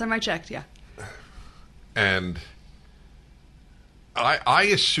 Last time I checked, yeah. And I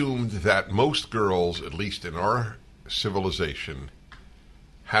assumed that most girls, at least in our civilization,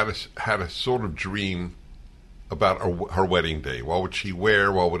 had a sort of dream about her wedding day. What would she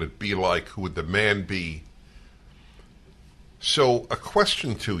wear? What would it be like? Who would the man be? So a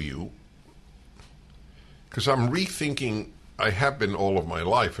question to you, because I'm rethinking, I have been all of my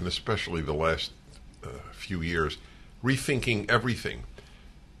life, and especially the last few years, rethinking everything.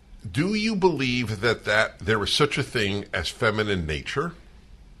 Do you believe that there is such a thing as feminine nature?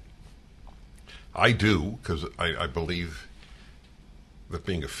 I do, because I believe that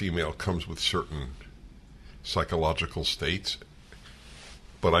being a female comes with certain psychological states,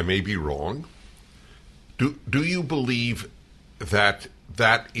 but I may be wrong. Do you believe that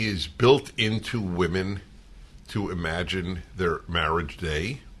is built into women to imagine their marriage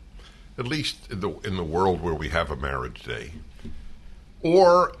day, at least in the world where we have a marriage day?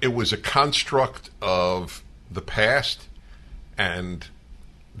 Or it was a construct of the past, and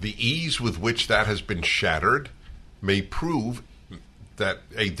the ease with which that has been shattered may prove that,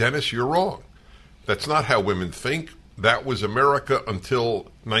 hey, Dennis, you're wrong. That's not how women think. That was America until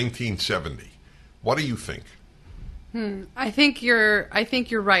 1970. What do you think? I think you're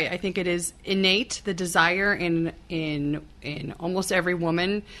right. I think it is innate, the desire in almost every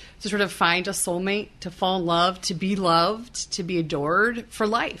woman to sort of find a soulmate, to fall in love, to be loved, to be adored for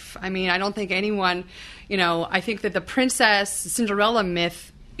life. I mean, I don't think anyone, I think that the princess Cinderella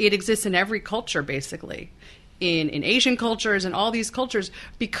myth, it exists in every culture, basically. In Asian cultures and all these cultures,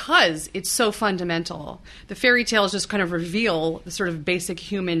 because it's so fundamental. The fairy tales just kind of reveal the sort of basic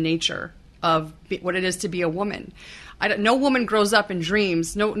human nature of what it is to be a woman. No woman grows up and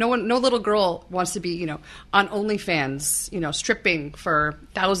dreams. No little girl wants to be, on OnlyFans, stripping for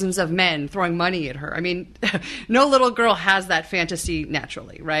thousands of men throwing money at her. I mean, no little girl has that fantasy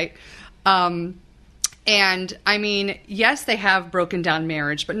naturally, right? And I mean, yes, they have broken down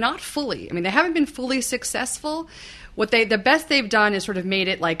marriage, but not fully. I mean, they haven't been fully successful. The best they've done is sort of made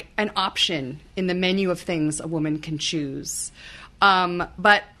it like an option in the menu of things a woman can choose.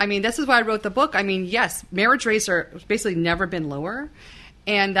 But I mean, this is why I wrote the book. I mean, yes, marriage rates are basically never been lower.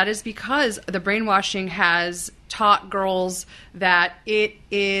 And that is because the brainwashing has taught girls that it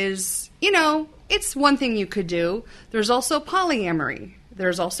is, it's one thing you could do. There's also polyamory.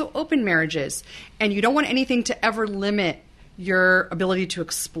 There's also open marriages. And you don't want anything to ever limit your ability to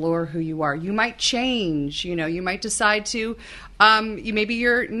explore who you are. You might change, you might decide to, maybe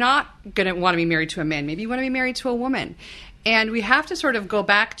you're not going to want to be married to a man. Maybe you want to be married to a woman. And we have to sort of go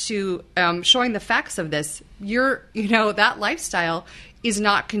back to showing the facts of this. That lifestyle is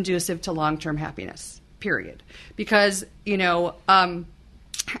not conducive to long-term happiness, period. Because,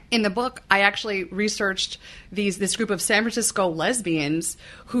 in the book, I actually researched this group of San Francisco lesbians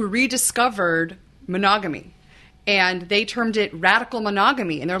who rediscovered monogamy. And they termed it radical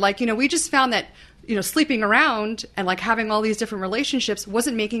monogamy. And they're like, we just found that, sleeping around and like having all these different relationships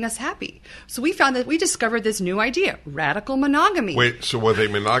wasn't making us happy. So we discovered this new idea, radical monogamy. Wait, so were they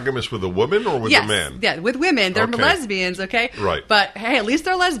monogamous with a woman or with a man? Yeah, with women. They're lesbians, okay? Right. But hey, at least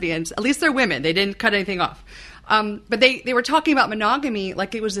they're lesbians. At least they're women. They didn't cut anything off. But they were talking about monogamy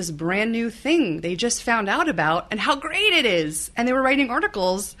like it was this brand new thing they just found out about and how great it is. And they were writing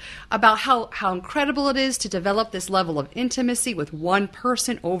articles about how incredible it is to develop this level of intimacy with one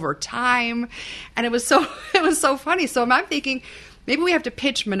person over time. And it was so funny. So I'm thinking maybe we have to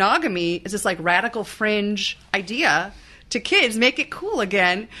pitch monogamy as this like radical fringe idea to kids, make it cool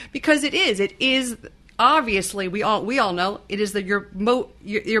again, because it is obviously we all know it is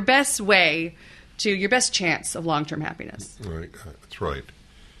your best way to your best chance of long-term happiness. Right, that's right.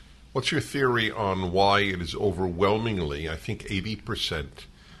 What's your theory on why it is overwhelmingly, I think 80%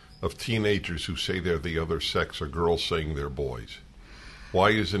 of teenagers who say they're the other sex are girls saying they're boys? Why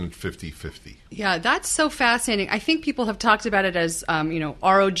isn't it 50-50? Yeah, that's so fascinating. I think people have talked about it as,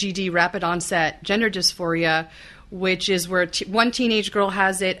 ROGD, rapid onset gender dysphoria, which is where one teenage girl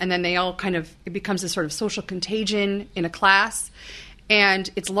has it, and then it becomes a sort of social contagion in a class. And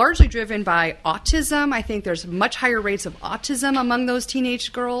it's largely driven by autism. I think there's much higher rates of autism among those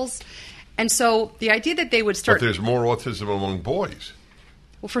teenage girls. And so the idea that they would start... But there's more autism among boys.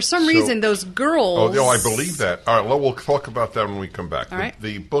 Well, for some reason, those girls... Oh, I believe that. All right, well, we'll talk about that when we come back. All right.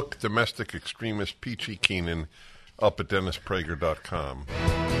 The book, Domestic Extremist, Peachy Keenan, up at DennisPrager.com.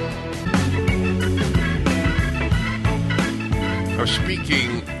 I was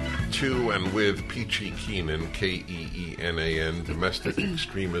speaking to and with Peachy Keenan, Keenan, domestic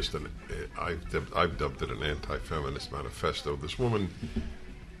extremist, and I've dubbed it an anti-feminist manifesto. This woman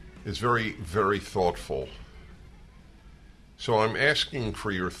is very, very thoughtful. So I'm asking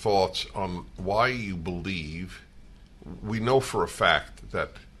for your thoughts on why you believe we know for a fact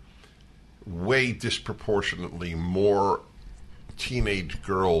that way disproportionately more teenage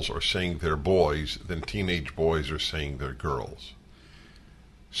girls are saying they're boys than teenage boys are saying they're girls.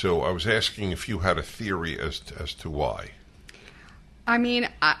 So I was asking if you had a theory as to why. I mean,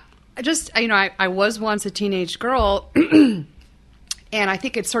 I was once a teenage girl, and I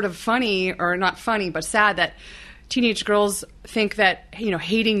think it's sort of funny, or not funny, but sad that teenage girls think that,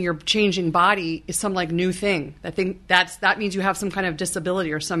 hating your changing body is some like new thing. That means you have some kind of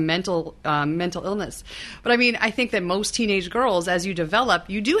disability or some mental illness. But I mean, I think that most teenage girls, as you develop,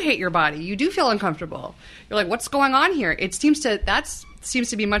 you do hate your body. You do feel uncomfortable. You're like, what's going on here? That seems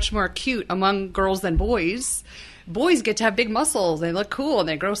to be much more acute among girls than boys. Boys get to have big muscles, they look cool, and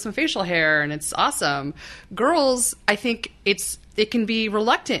they grow some facial hair, and it's awesome. Girls, I think it can be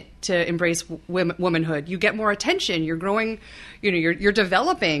reluctant to embrace womanhood. You get more attention. You're growing, you're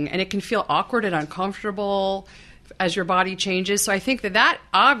developing, and it can feel awkward and uncomfortable as your body changes. So I think that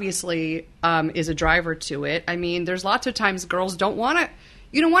obviously is a driver to it. I mean, there's lots of times girls don't want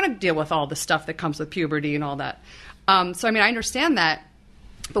to deal with all the stuff that comes with puberty and all that. So I mean, I understand that.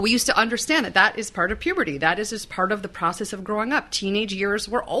 But we used to understand that is part of puberty. That is just part of the process of growing up. Teenage years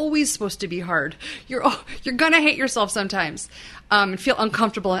were always supposed to be hard. You're going to hate yourself sometimes and feel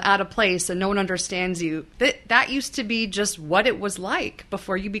uncomfortable and out of place and no one understands you. That used to be just what it was like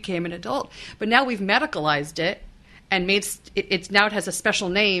before you became an adult. But now we've medicalized it and made it now it has a special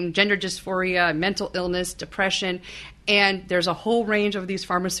name, gender dysphoria, mental illness, depression, and there's a whole range of these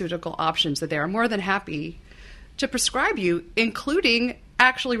pharmaceutical options that they are more than happy to prescribe you, including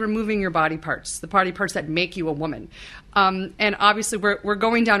actually removing your body parts, the body parts that make you a woman. And obviously we're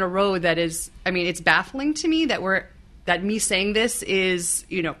going down a road that is, I mean, it's baffling to me that me saying this is,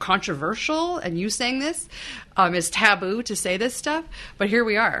 controversial, and you saying this is taboo to say this stuff, but here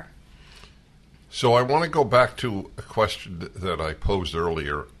we are. So I want to go back to a question that I posed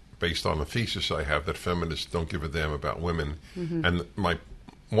earlier based on a thesis I have that feminists don't give a damn about women. Mm-hmm. And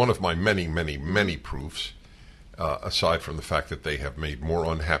one of my many, many, many proofs, aside from the fact that they have made more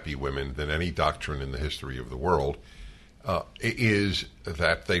unhappy women than any doctrine in the history of the world, is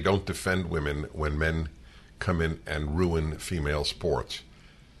that they don't defend women when men come in and ruin female sports.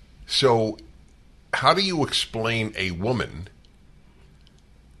 So how do you explain a woman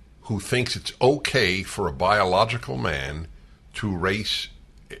who thinks it's okay for a biological man to race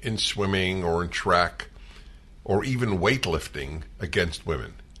in swimming or in track or even weightlifting against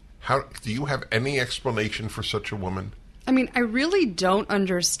women? How do you have any explanation for such a woman? I mean, I really don't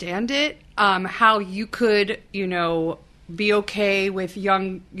understand it. How you could, be okay with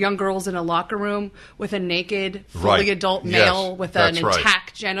young girls in a locker room with a naked, fully adult male with an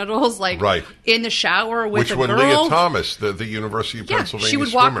intact genitals, in the shower with a girl. Which when Leah Thomas, the University of Pennsylvania she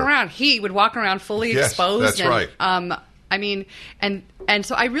would walk around. He would walk around fully exposed. That's right. I mean, and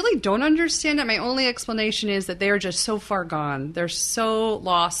so I really don't understand it. My only explanation is that they are just so far gone. They're so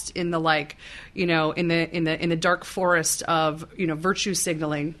lost in the in the dark forest of virtue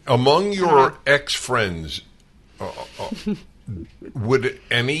signaling. Among your ex-friends, would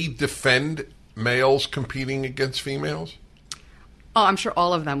any defend males competing against females? Oh, I'm sure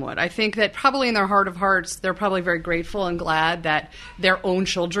all of them would. I think that probably in their heart of hearts, they're probably very grateful and glad that their own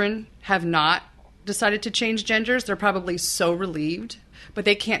children have not decided to change genders. They're probably so relieved, but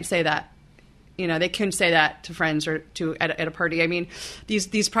they can't say that. They couldn't say that to friends or at a party. I mean,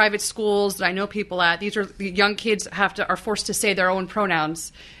 these private schools that I know people at, these are the young kids are forced to say their own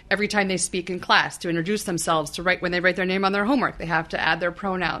pronouns every time they speak in class, to introduce themselves, when they write their name on their homework, they have to add their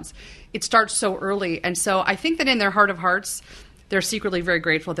pronouns. It starts so early, and so I think that in their heart of hearts, they're secretly very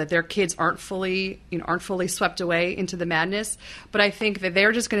grateful that their kids aren't fully swept away into the madness. But I think that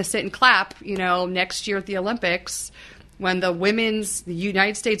they're just going to sit and clap, next year at the Olympics when the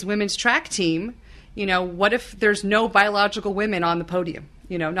United States women's track team, what if there's no biological women on the podium?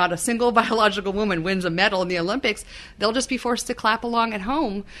 Not a single biological woman wins a medal in the Olympics. They'll just be forced to clap along at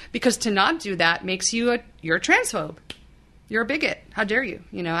home, because to not do that makes you're a transphobe. You're a bigot. How dare you?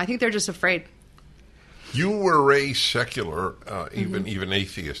 I think they're just afraid. You were raised secular, even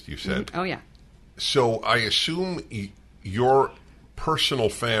atheist, you said. Mm-hmm. Oh, yeah. So I assume your personal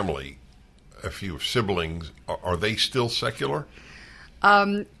family, if you have siblings, are they still secular?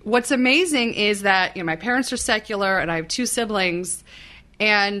 What's amazing is that my parents are secular, and I have two siblings.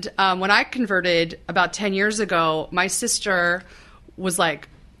 And when I converted about 10 years ago, my sister was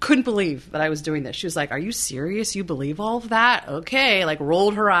couldn't believe that I was doing this. She was like, "Are you serious? You believe all of that?" Okay,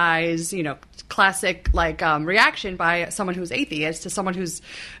 rolled her eyes, classic reaction by someone who's atheist to someone who's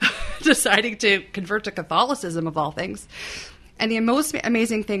deciding to convert to Catholicism, of all things. And the most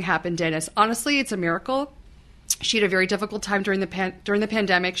amazing thing happened, Dennis. Honestly, it's a miracle. She had a very difficult time during the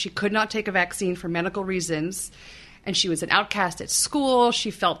pandemic. She could not take a vaccine for medical reasons, and she was an outcast at school.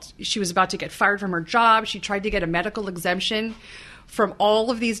 She felt she was about to get fired from her job. She tried to get a medical exemption from all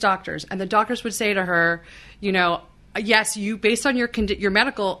of these doctors, and the doctors would say to her, you know, yes, you, based on your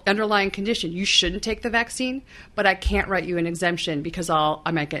medical underlying condition, you shouldn't take the vaccine, but I can't write you an exemption because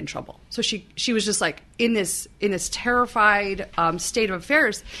I might get in trouble. So she was just like in this terrified state of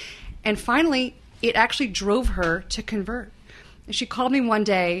affairs, and finally, it actually drove her to convert. And she called me one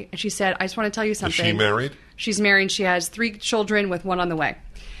day and she said, I just want to tell you something. Is she married? She's married. She has 3 children with 1 on the way.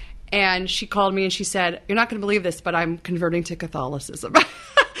 And she called me and she said, you're not going to believe this, but I'm converting to Catholicism.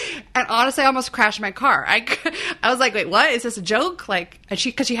 And honestly, I almost crashed my car. I was like, wait, what? Is this a joke?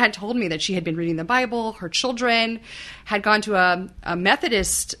 Because she had told me that she had been reading the Bible. Her children had gone to a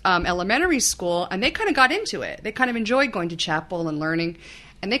Methodist elementary school, and they kind of got into it. They kind of enjoyed going to chapel and learning,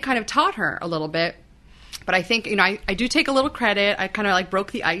 and they kind of taught her a little bit. But I think, I do take a little credit. I kind of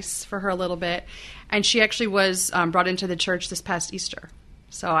broke the ice for her a little bit. And she actually was brought into the church this past Easter.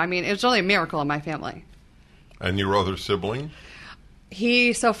 So, it was really a miracle in my family. And your other sibling?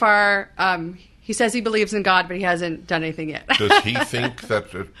 He, so far, he says he believes in God, but he hasn't done anything yet. Does he think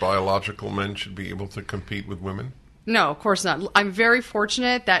that biological men should be able to compete with women? No, of course not. I'm very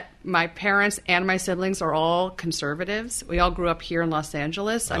fortunate that my parents and my siblings are all conservatives. We all grew up here in Los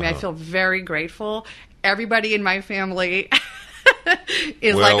Angeles. I feel very grateful. Everybody in my family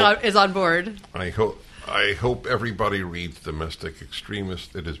is on board. I hope everybody reads Domestic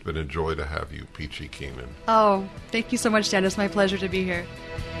Extremist. It has been a joy to have you, Peachy Keenan. Oh, thank you so much, Dennis. My pleasure to be here.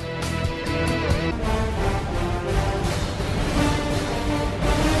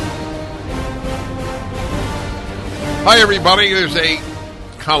 Hi, everybody. There's a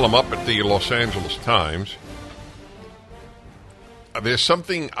column up at the Los Angeles Times. There's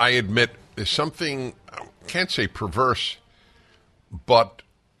something, I admit, I can't say perverse, but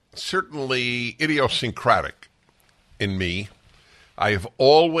certainly idiosyncratic in me. I have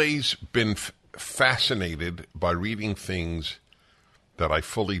always been fascinated by reading things that I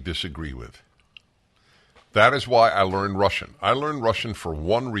fully disagree with. That is why I learned Russian. I learned Russian for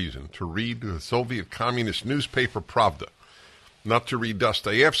one reason, to read the Soviet communist newspaper Pravda, not to read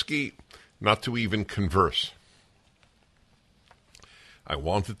Dostoevsky, not to even converse. I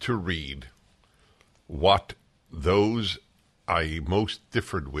wanted to read what those I most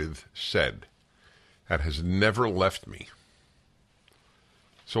differed with said. That has never left me.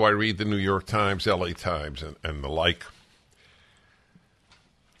 So I read the New York Times, LA Times, and the like.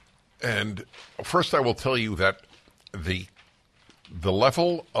 And first I will tell you that the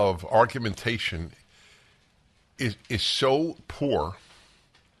level of argumentation is so poor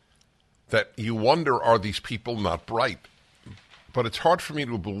that you wonder, are these people not bright? But it's hard for me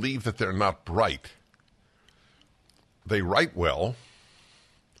to believe that they're not bright. They write well.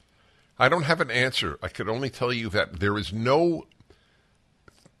 I don't have an answer. I could only tell you that there is no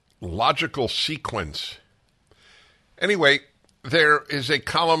logical sequence. Anyway, there is a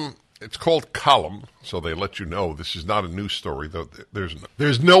column. It's called Column, so they let you know this is not a news story, though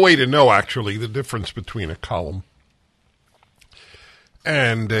there's no way to know, actually, the difference between a column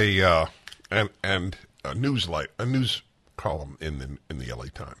and a news column in the LA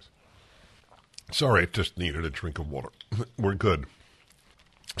Times. Sorry, I just needed a drink of water. We're good.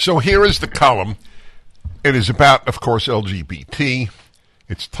 So here is the column. It is about, of course, LGBT.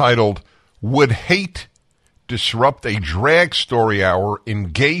 It's titled, Would Hate Disrupt a Drag Story Hour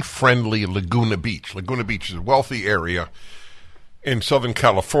in Gay-Friendly Laguna Beach? Laguna Beach is a wealthy area in Southern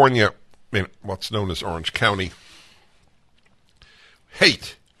California, in what's known as Orange County.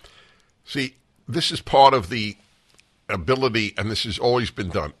 Hate. See, this is part of the ability, and this has always been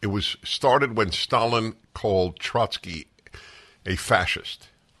done. It was started when Stalin called Trotsky a fascist.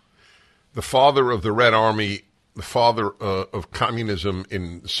 The father of the Red Army, the father of communism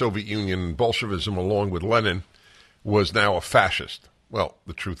in the Soviet Union, Bolshevism, along with Lenin, was now a fascist. Well,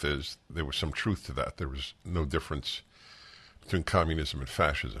 the truth is, there was some truth to that. There was no difference between communism and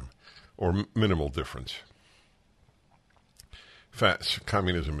fascism, or minimal difference.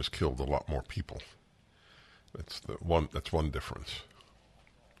 Communism has killed a lot more people. That's one difference.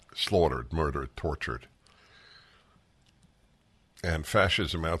 Slaughtered, murdered, tortured. And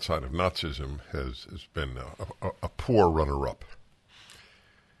fascism outside of Nazism has been a poor runner-up.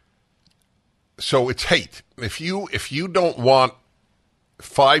 So it's hate. If you don't want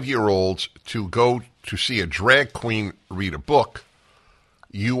 5-year-olds to go to see a drag queen read a book,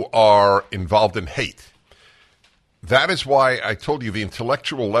 you are involved in hate. That is why I told you the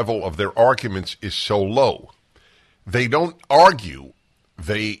intellectual level of their arguments is so low. They don't argue,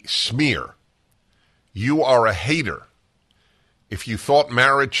 they smear. You are a hater. If you thought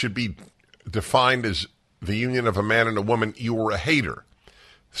marriage should be defined as the union of a man and a woman, you were a hater.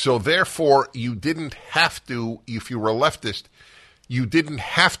 So therefore, you didn't have to, if you were a leftist, you didn't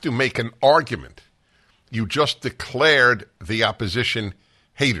have to make an argument. You just declared the opposition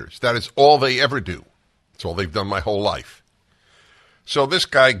haters. That is all they ever do. That's all they've done my whole life. So this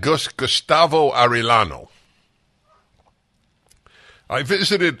guy, Gustavo Arellano, I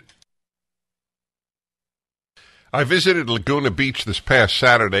visited Laguna Beach this past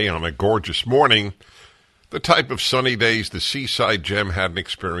Saturday on a gorgeous morning, the type of sunny days the seaside gem hadn't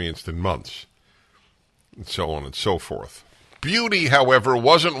experienced in months, and so on and so forth. Beauty, however,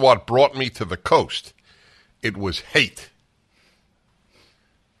 wasn't what brought me to the coast. It was hate.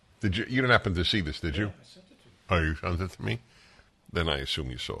 You didn't happen to see this, did you? I sent it to you. Oh, you sent it to me? Then I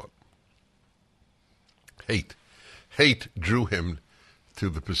assume you saw it. Hate. Hate drew him to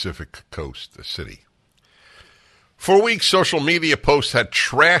the Pacific Coast, the city. For weeks, social media posts had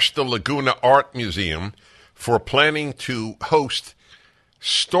trashed the Laguna Art Museum for planning to host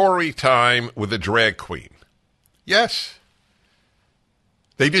story time with a drag queen. Yes.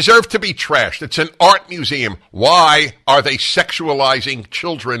 They deserve to be trashed. It's an art museum. Why are they sexualizing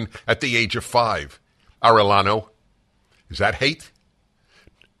children at the age of 5? Arellano, is that hate?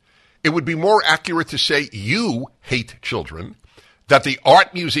 It would be more accurate to say you hate children, that the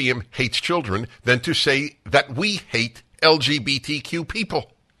art museum hates children, than to say that we hate LGBTQ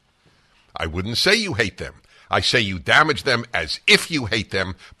people. I wouldn't say you hate them. I say you damage them as if you hate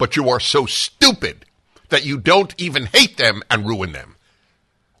them, but you are so stupid that you don't even hate them and ruin them.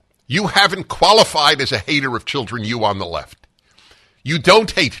 You haven't qualified as a hater of children, you on the left. You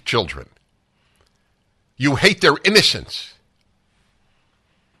don't hate children. You hate their innocence.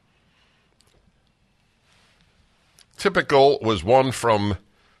 Typical was one from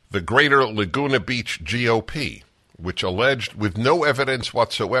the Greater Laguna Beach GOP, which alleged with no evidence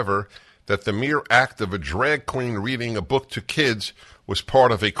whatsoever that the mere act of a drag queen reading a book to kids was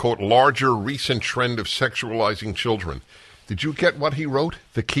part of a, quote, larger recent trend of sexualizing children. Did you get what he wrote?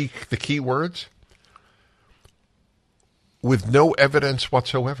 The key words? With no evidence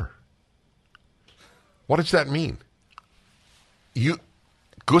whatsoever. What does that mean?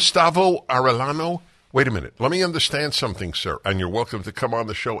 Gustavo Arellano? Wait a minute. Let me understand something, sir. And you're welcome to come on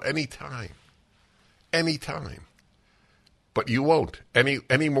the show anytime. Anytime. But you won't.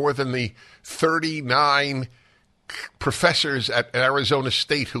 Any more than the 39 professors at Arizona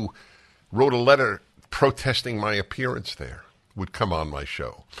State who wrote a letter protesting my appearance there would come on my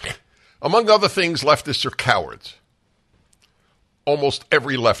show. Among other things, leftists are cowards. Almost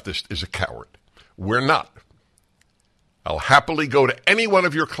every leftist is a coward. We're not. I'll happily go to any one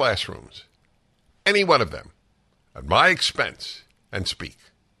of your classrooms, any one of them, at my expense, and speak.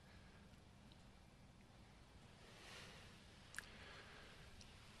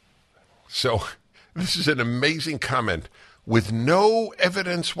 So, this is an amazing comment with no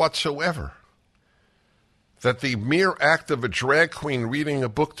evidence whatsoever that the mere act of a drag queen reading a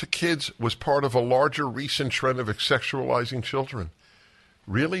book to kids was part of a larger recent trend of sexualizing children.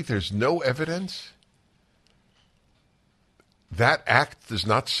 Really? There's no evidence? That act does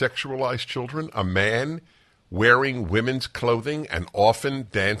not sexualize children? A man wearing women's clothing and often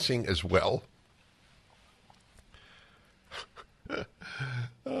dancing as well?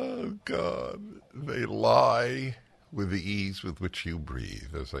 Oh, God. They lie with the ease with which you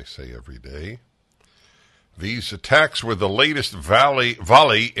breathe, as I say every day. These attacks were the latest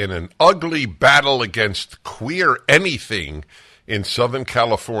volley in an ugly battle against queer anything in Southern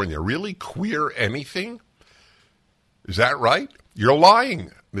California. Really? Queer anything? Is that right? You're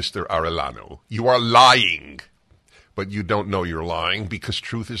lying, Mr. Arellano. You are lying. But you don't know you're lying because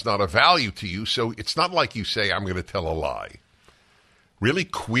truth is not a value to you, so it's not like you say, I'm going to tell a lie. Really?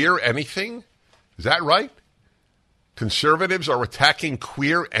 Queer anything? Is that right? Conservatives are attacking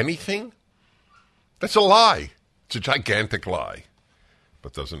queer anything? That's a lie. It's a gigantic lie.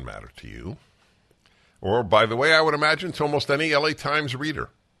 But doesn't matter to you. Or, by the way, I would imagine to almost any LA Times reader.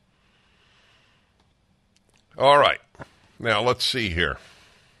 All right. Now, let's see here.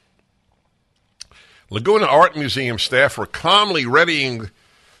 Laguna Art Museum staff were calmly readying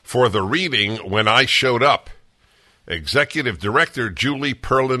for the reading when I showed up. Executive Director Julie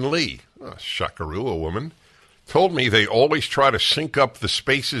Perlin Lee, a shakaroo, a woman, told me they always try to sync up the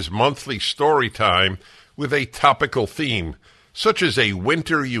space's monthly story time with a topical theme, such as a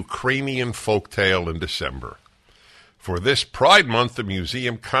winter Ukrainian folktale in December. For this Pride Month, the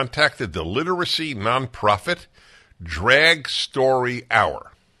museum contacted the literacy nonprofit Drag Story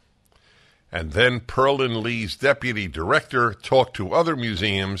Hour. And then Perlin Lee's deputy director talked to other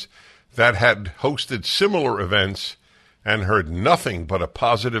museums that had hosted similar events and heard nothing but a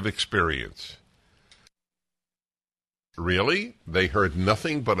positive experience. Really? They heard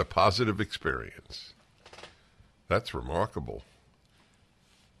nothing but a positive experience. That's remarkable.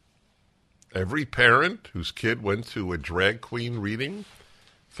 Every parent whose kid went to a drag queen reading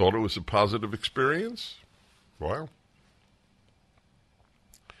thought it was a positive experience? Wow.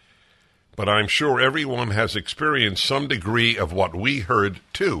 But I'm sure everyone has experienced some degree of what we heard,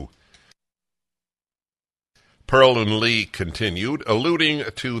 too. Pearl Lee continued, alluding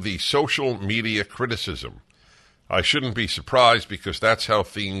to the social media criticism. I shouldn't be surprised because that's how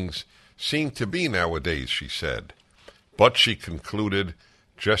things seem to be nowadays, she said. But she concluded,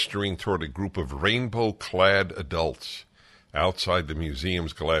 gesturing toward a group of rainbow-clad adults outside the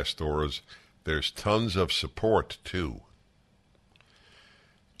museum's glass doors, there's tons of support, too.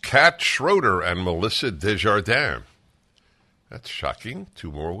 Kat Schroeder and Melissa Desjardins. That's shocking.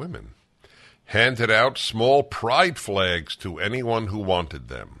 2 more women. Handed out small pride flags to anyone who wanted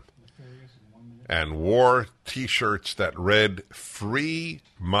them. And wore T-shirts that read, Free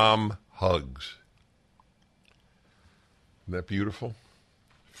Mom Hugs. Isn't that beautiful?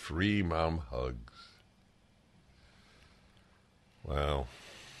 Free Mom Hugs. Wow.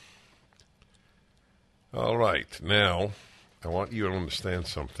 All right. Now, I want you to understand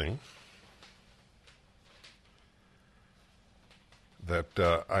something.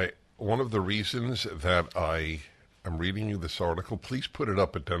 That one of the reasons that I am reading you this article, please put it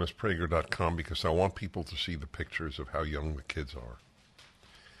up at DennisPrager.com because I want people to see the pictures of how young the kids are.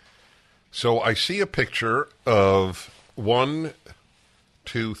 So I see a picture of 1,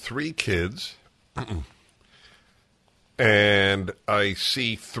 2, 3 kids, and I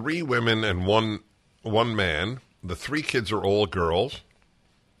see 3 women and one man. The 3 kids are all girls.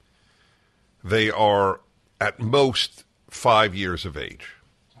 They are at most 5 years of age.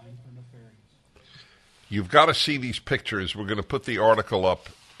 You've got to see these pictures. We're going to put the article up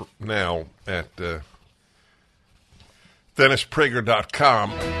now at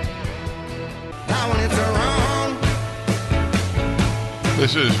DennisPrager.com.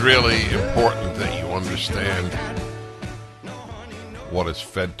 This is really important that you understand what is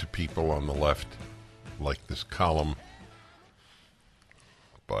fed to people on the left, like this column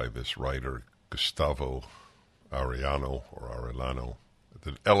by this writer, Gustavo Arellano,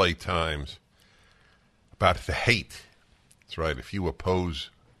 the LA Times, about the hate. That's right. If you oppose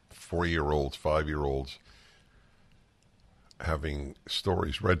 4-year-olds, 5-year-olds, having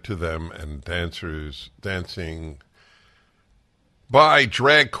stories read to them and dancers dancing by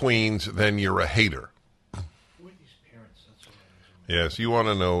drag queens, then you're a hater. Yes, you want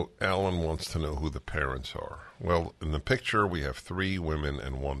to know, Alan wants to know who the parents are. Well, in the picture, we have 3 women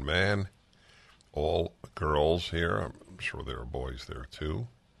and 1 man, all girls here. I'm sure there are boys there, too.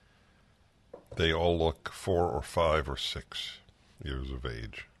 They all look 4 or 5 or 6 years of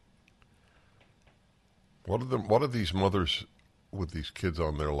age. What are these mothers with these kids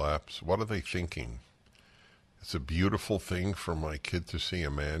on their laps? What are they thinking? It's a beautiful thing for my kid to see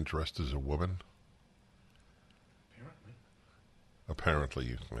a man dressed as a woman? Apparently,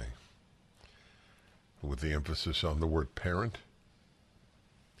 you may. With the emphasis on the word parent.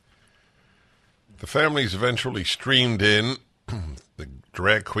 The families eventually streamed in. The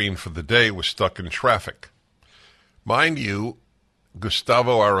drag queen for the day was stuck in traffic. Mind you,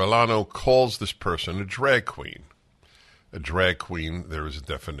 Gustavo Arellano calls this person a drag queen. A drag queen, there is a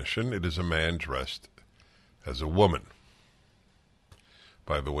definition. It is a man dressed as a woman.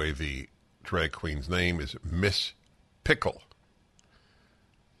 By the way, the drag queen's name is Miss Pickle.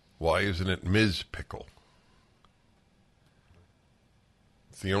 Why isn't it Ms. Pickle?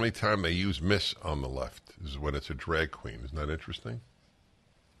 It's the only time they use Miss on the left is when it's a drag queen. Isn't that interesting?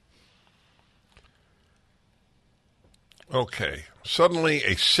 Okay. Suddenly,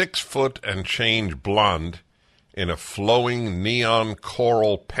 a 6-foot and change blonde in a flowing neon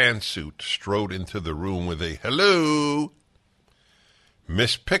coral pantsuit strode into the room with a hello.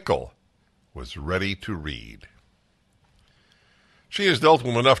 Miss Pickle was ready to read. She has dealt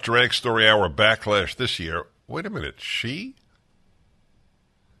with enough Drag Story Hour backlash this year. Wait a minute, she?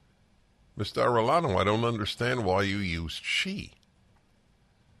 Mr. Arellano, I don't understand why you used she.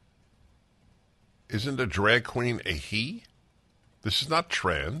 Isn't a drag queen a he? This is not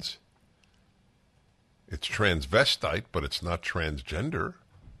trans. It's transvestite, but it's not transgender.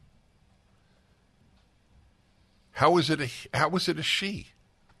 How is it a she?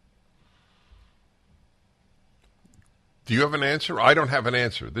 Do you have an answer? I don't have an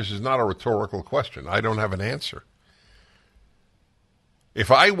answer. This is not a rhetorical question. I don't have an answer. If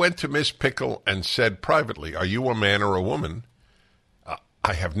I went to Miss Pickle and said privately, are you a man or a woman?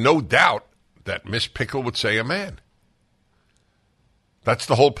 I have no doubt that Miss Pickle would say a man. That's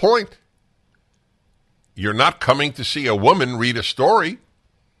the whole point. You're not coming to see a woman read a story.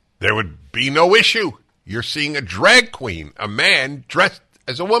 There would be no issue. You're seeing a drag queen, a man dressed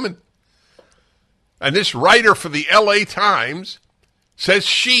as a woman. And this writer for the LA Times says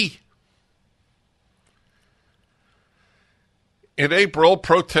she. In April,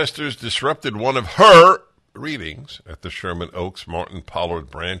 protesters disrupted one of her readings at the Sherman Oaks Martin Pollard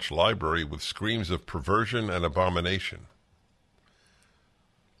Branch Library with screams of perversion and abomination.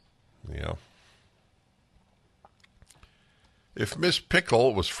 Yeah. If Miss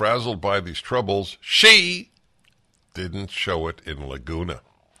Pickle was frazzled by these troubles, she didn't show it in Laguna.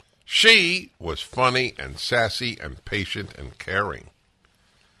 She was funny and sassy and patient and caring.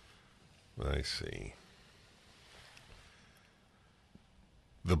 I see.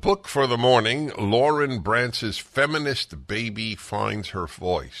 The book for the morning, Lauren Brance's Feminist Baby Finds Her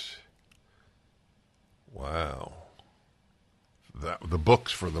Voice. Wow. The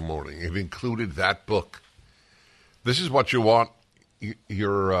books for the morning. It included that book. This is what you want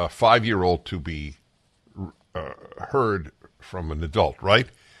your 5-year-old to be heard from an adult, right?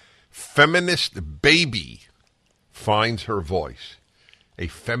 Feminist Baby Finds Her Voice. A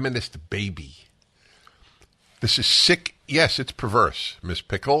feminist baby. This is sick. Yes, it's perverse, Miss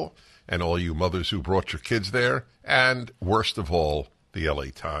Pickle, and all you mothers who brought your kids there, and worst of all, the LA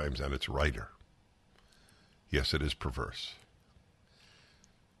Times and its writer. Yes, it is perverse.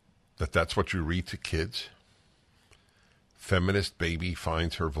 That's what you read to kids? Feminist Baby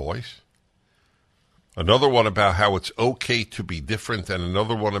Finds Her Voice? Another one about how it's okay to be different, and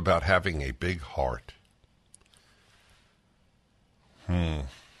another one about having a big heart.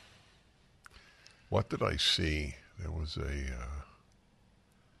 What did I see? There was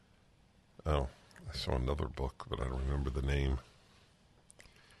I saw another book, but I don't remember the name.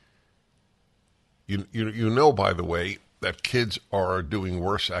 You know, by the way, that kids are doing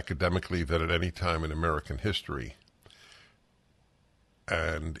worse academically than at any time in American history.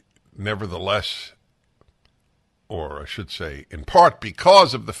 And nevertheless, or I should say, in part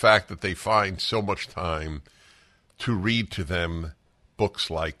because of the fact that they find so much time to read to them books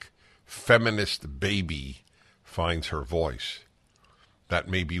like Feminist Baby Finds Her Voice. That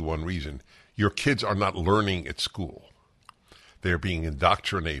may be one reason. Your kids are not learning at school. They're being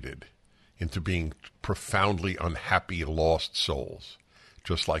indoctrinated into being profoundly unhappy, lost souls,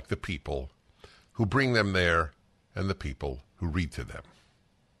 just like the people who bring them there and the people who read to them.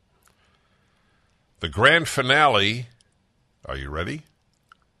 The grand finale, are you ready?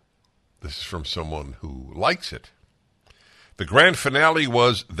 This is from someone who likes it. The grand finale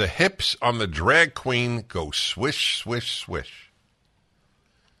was the hips on the drag queen go swish, swish, swish.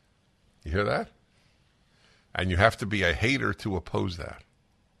 You hear that? And you have to be a hater to oppose that.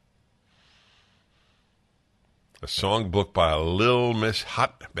 A songbook by Lil Miss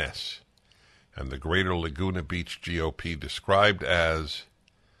Hot Mess and the Greater Laguna Beach GOP described as,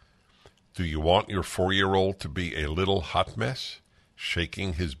 do you want your 4-year-old to be a little hot mess,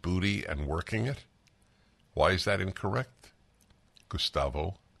 shaking his booty and working it? Why is that incorrect,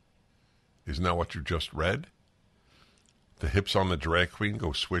 Gustavo? Isn't that what you just read? The hips on the drag queen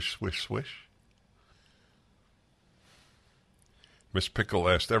go swish, swish, swish. Miss Pickle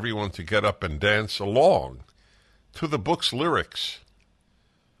asked everyone to get up and dance along to the book's lyrics.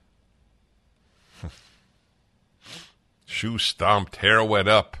 Shoe stomped, hair wet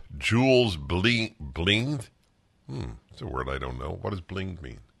up, jewels blinged. It's a word I don't know. What does blinged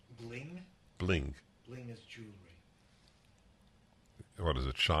mean? Bling? Bling. Bling is jewelry. What is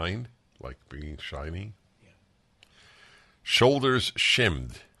it, shined? Like being shiny? Yeah. Shoulders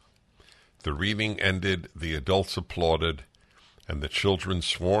shimmed. The reading ended, the adults applauded, and the children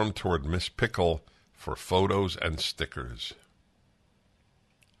swarmed toward Miss Pickle for photos and stickers.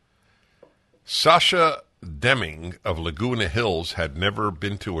 Sasha Deming of Laguna Hills had never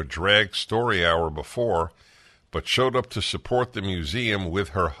been to a drag story hour before, but showed up to support the museum with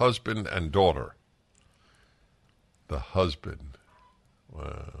her husband and daughter. The husband.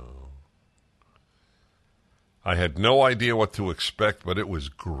 Wow. I had no idea what to expect, but it was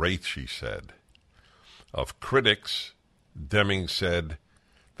great, she said. Of critics, Deming said,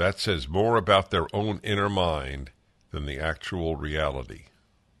 that says more about their own inner mind than the actual reality.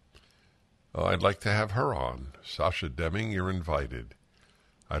 I'd like to have her on. Sasha Deming, you're invited.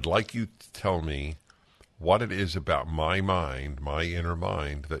 I'd like you to tell me what it is about my mind, my inner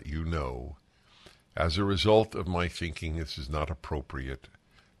mind, that you know, as a result of my thinking this is not appropriate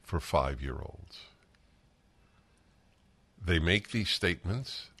for 5-year-olds. They make these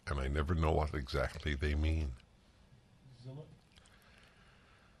statements, and I never know what exactly they mean.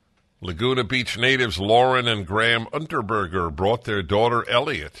 Laguna Beach natives Lauren and Graham Unterberger brought their daughter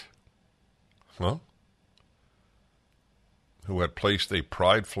Elliot, who had placed a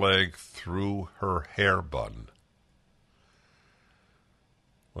pride flag through her hair bun.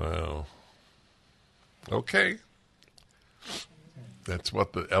 Well, okay. That's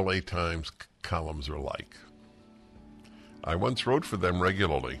what the LA Times columns are like. I once wrote for them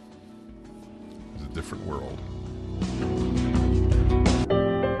regularly. It was a different world.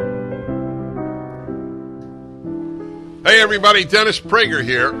 Hey everybody, Dennis Prager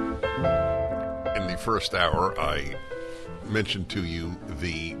here. In the first hour, I mentioned to you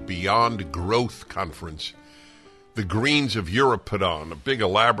the Beyond Growth Conference the Greens of Europe put on, a big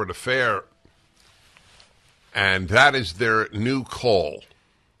elaborate affair, and that is their new call,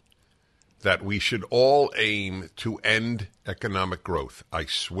 that we should all aim to end economic growth. I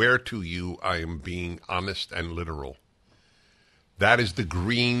swear to you, I am being honest and literal. That is the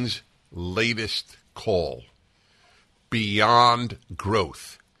Greens' latest call. Beyond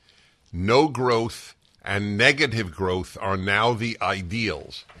growth. No growth and negative growth are now the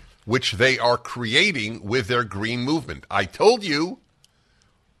ideals, which they are creating with their green movement. I've told you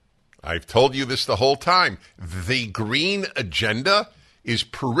this the whole time. The green agenda is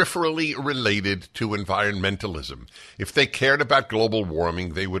peripherally related to environmentalism. If they cared about global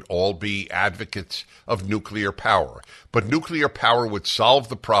warming, they would all be advocates of nuclear power. But nuclear power would solve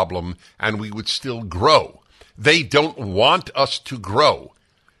the problem and we would still grow. They don't want us to grow.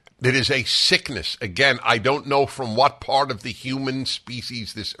 It is a sickness. Again, I don't know from what part of the human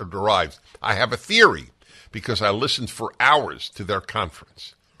species this derives. I have a theory because I listened for hours to their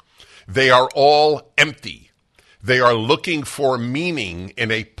conference. They are all empty. They are looking for meaning in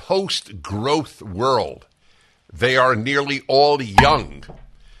a post-growth world. They are nearly all young.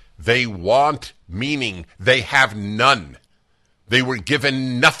 They want meaning. They have none. They were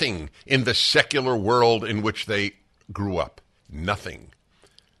given nothing in the secular world in which they grew up. Nothing.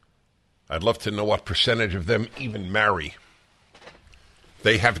 I'd love to know what percentage of them even marry.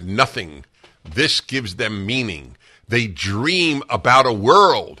 They have nothing. This gives them meaning. They dream about a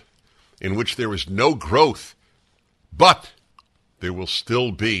world in which there is no growth, but there will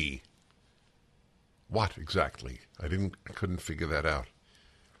still be. What exactly? I couldn't figure that out.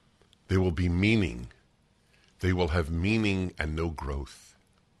 There will be meaning. They will have meaning and no growth.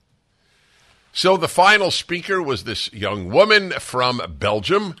 So the final speaker was this young woman from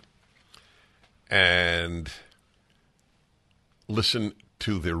Belgium. And listen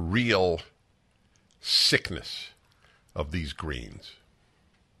to the real sickness of these Greens.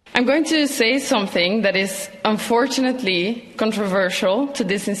 I'm going to say something that is unfortunately controversial to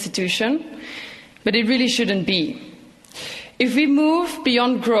this institution, but it really shouldn't be. If we move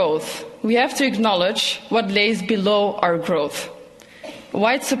beyond growth, we have to acknowledge what lays below our growth: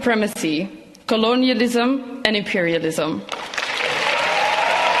 white supremacy, colonialism, and imperialism.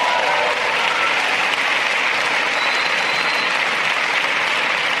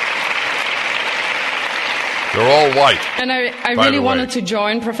 They're all white. And I really wanted to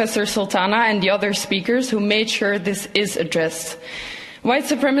join Professor Sultana and the other speakers who made sure this is addressed. White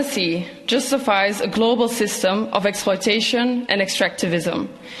supremacy justifies a global system of exploitation and extractivism.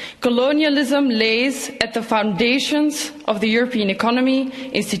 Colonialism lays at the foundations of the European economy,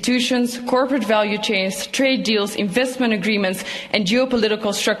 institutions, corporate value chains, trade deals, investment agreements, and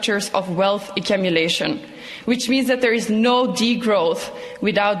geopolitical structures of wealth accumulation, which means that there is no degrowth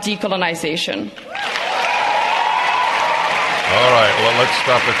without decolonization. All right, well, let's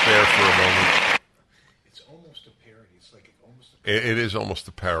stop it there for a moment. It's almost a parody. It's like almost a parody. It is almost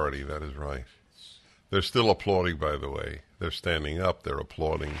a parody, that is right. They're still applauding, by the way. They're standing up, they're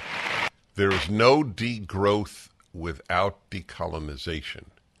applauding. There is no degrowth without decolonization.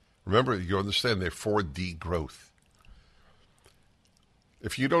 Remember, you understand, they're for degrowth.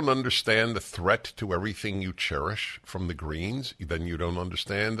 If you don't understand the threat to everything you cherish from the Greens, then you don't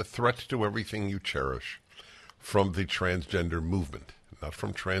understand the threat to everything you cherish from the transgender movement. Not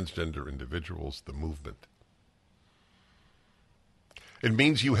from transgender individuals, the movement. It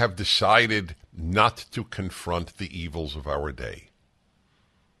means you have decided not to confront the evils of our day.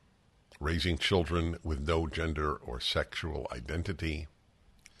 Raising children with no gender or sexual identity,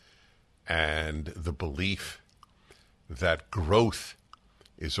 and the belief that growth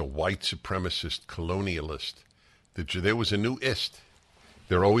is a white supremacist colonialist. There was a new ist.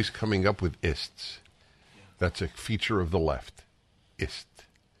 They're always coming up with ists. That's a feature of the left. Ist.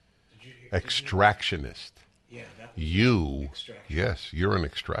 Extractionist. Yeah, you, yes, you're an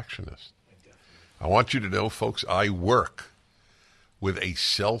extractionist. I want you to know, folks, I work with a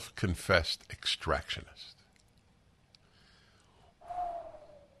self-confessed extractionist.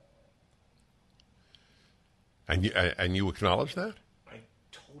 And you acknowledge that? I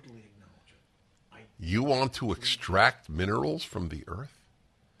totally acknowledge it. You want to extract minerals from the earth?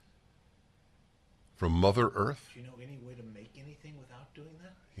 From Mother Earth? Do you know any way to make anything without doing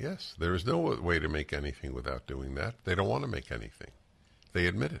that? Yes, there is no way to make anything without doing that. They don't want to make anything. They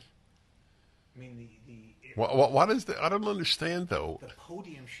admit it. I mean, what is the? I don't understand though. The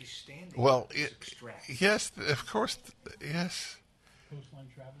podium she's standing. Well, is extracted. Yes, of course, yes. Coastline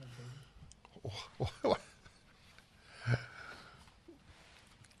traveling.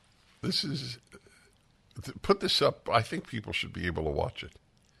 This is. Put this up. I think people should be able to watch it.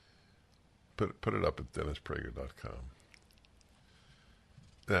 Put it up at DennisPrager.com.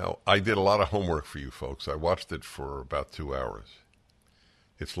 Now, I did a lot of homework for you folks. I watched it for about 2 hours.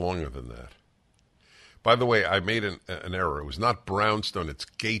 It's longer than that. By the way, I made an error. It was not Brownstone, it's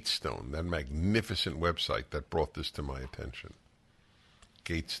Gatestone, that magnificent website that brought this to my attention.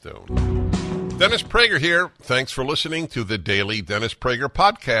 Gatestone. Dennis Prager here. Thanks for listening to the Daily Dennis Prager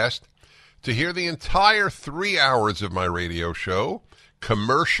Podcast. To hear the entire 3 hours of my radio show,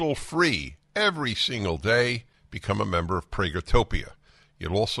 commercial-free, every single day, become a member of Pragertopia.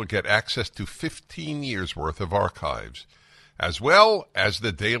 You'll also get access to 15 years' worth of archives, as well as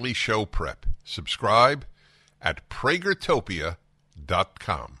the daily show prep. Subscribe at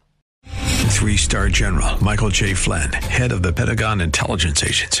Pragertopia.com. 3-star General Michael J. Flynn, head of the Pentagon Intelligence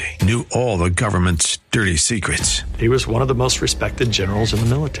Agency, knew all the government's dirty secrets. He was one of the most respected generals in the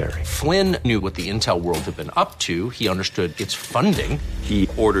military. Flynn knew what the intel world had been up to. He understood its funding. He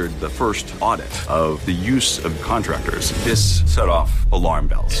ordered the first audit of the use of contractors. This set off alarm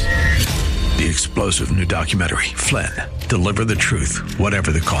bells. The explosive new documentary, Flynn, Deliver the Truth,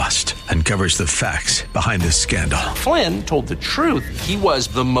 Whatever the Cost, uncovers the facts behind this scandal. Flynn told the truth. He was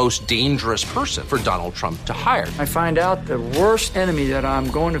the most dangerous person for Donald Trump to hire. I find out the worst enemy that I'm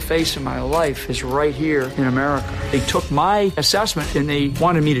going to face in my life is right here in America. They took my assessment and they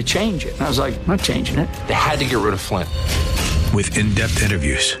wanted me to change it. And I was like, I'm not changing it. They had to get rid of Flynn. With in-depth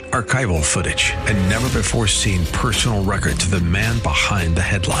interviews, archival footage, and never-before-seen personal records of the man behind the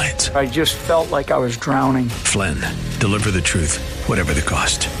headlines. I just felt like I was drowning. Flynn, Deliver the Truth, Whatever the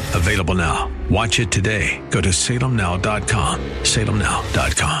Cost. Available now. Watch it today. Go to salemnow.com.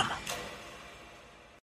 salemnow.com.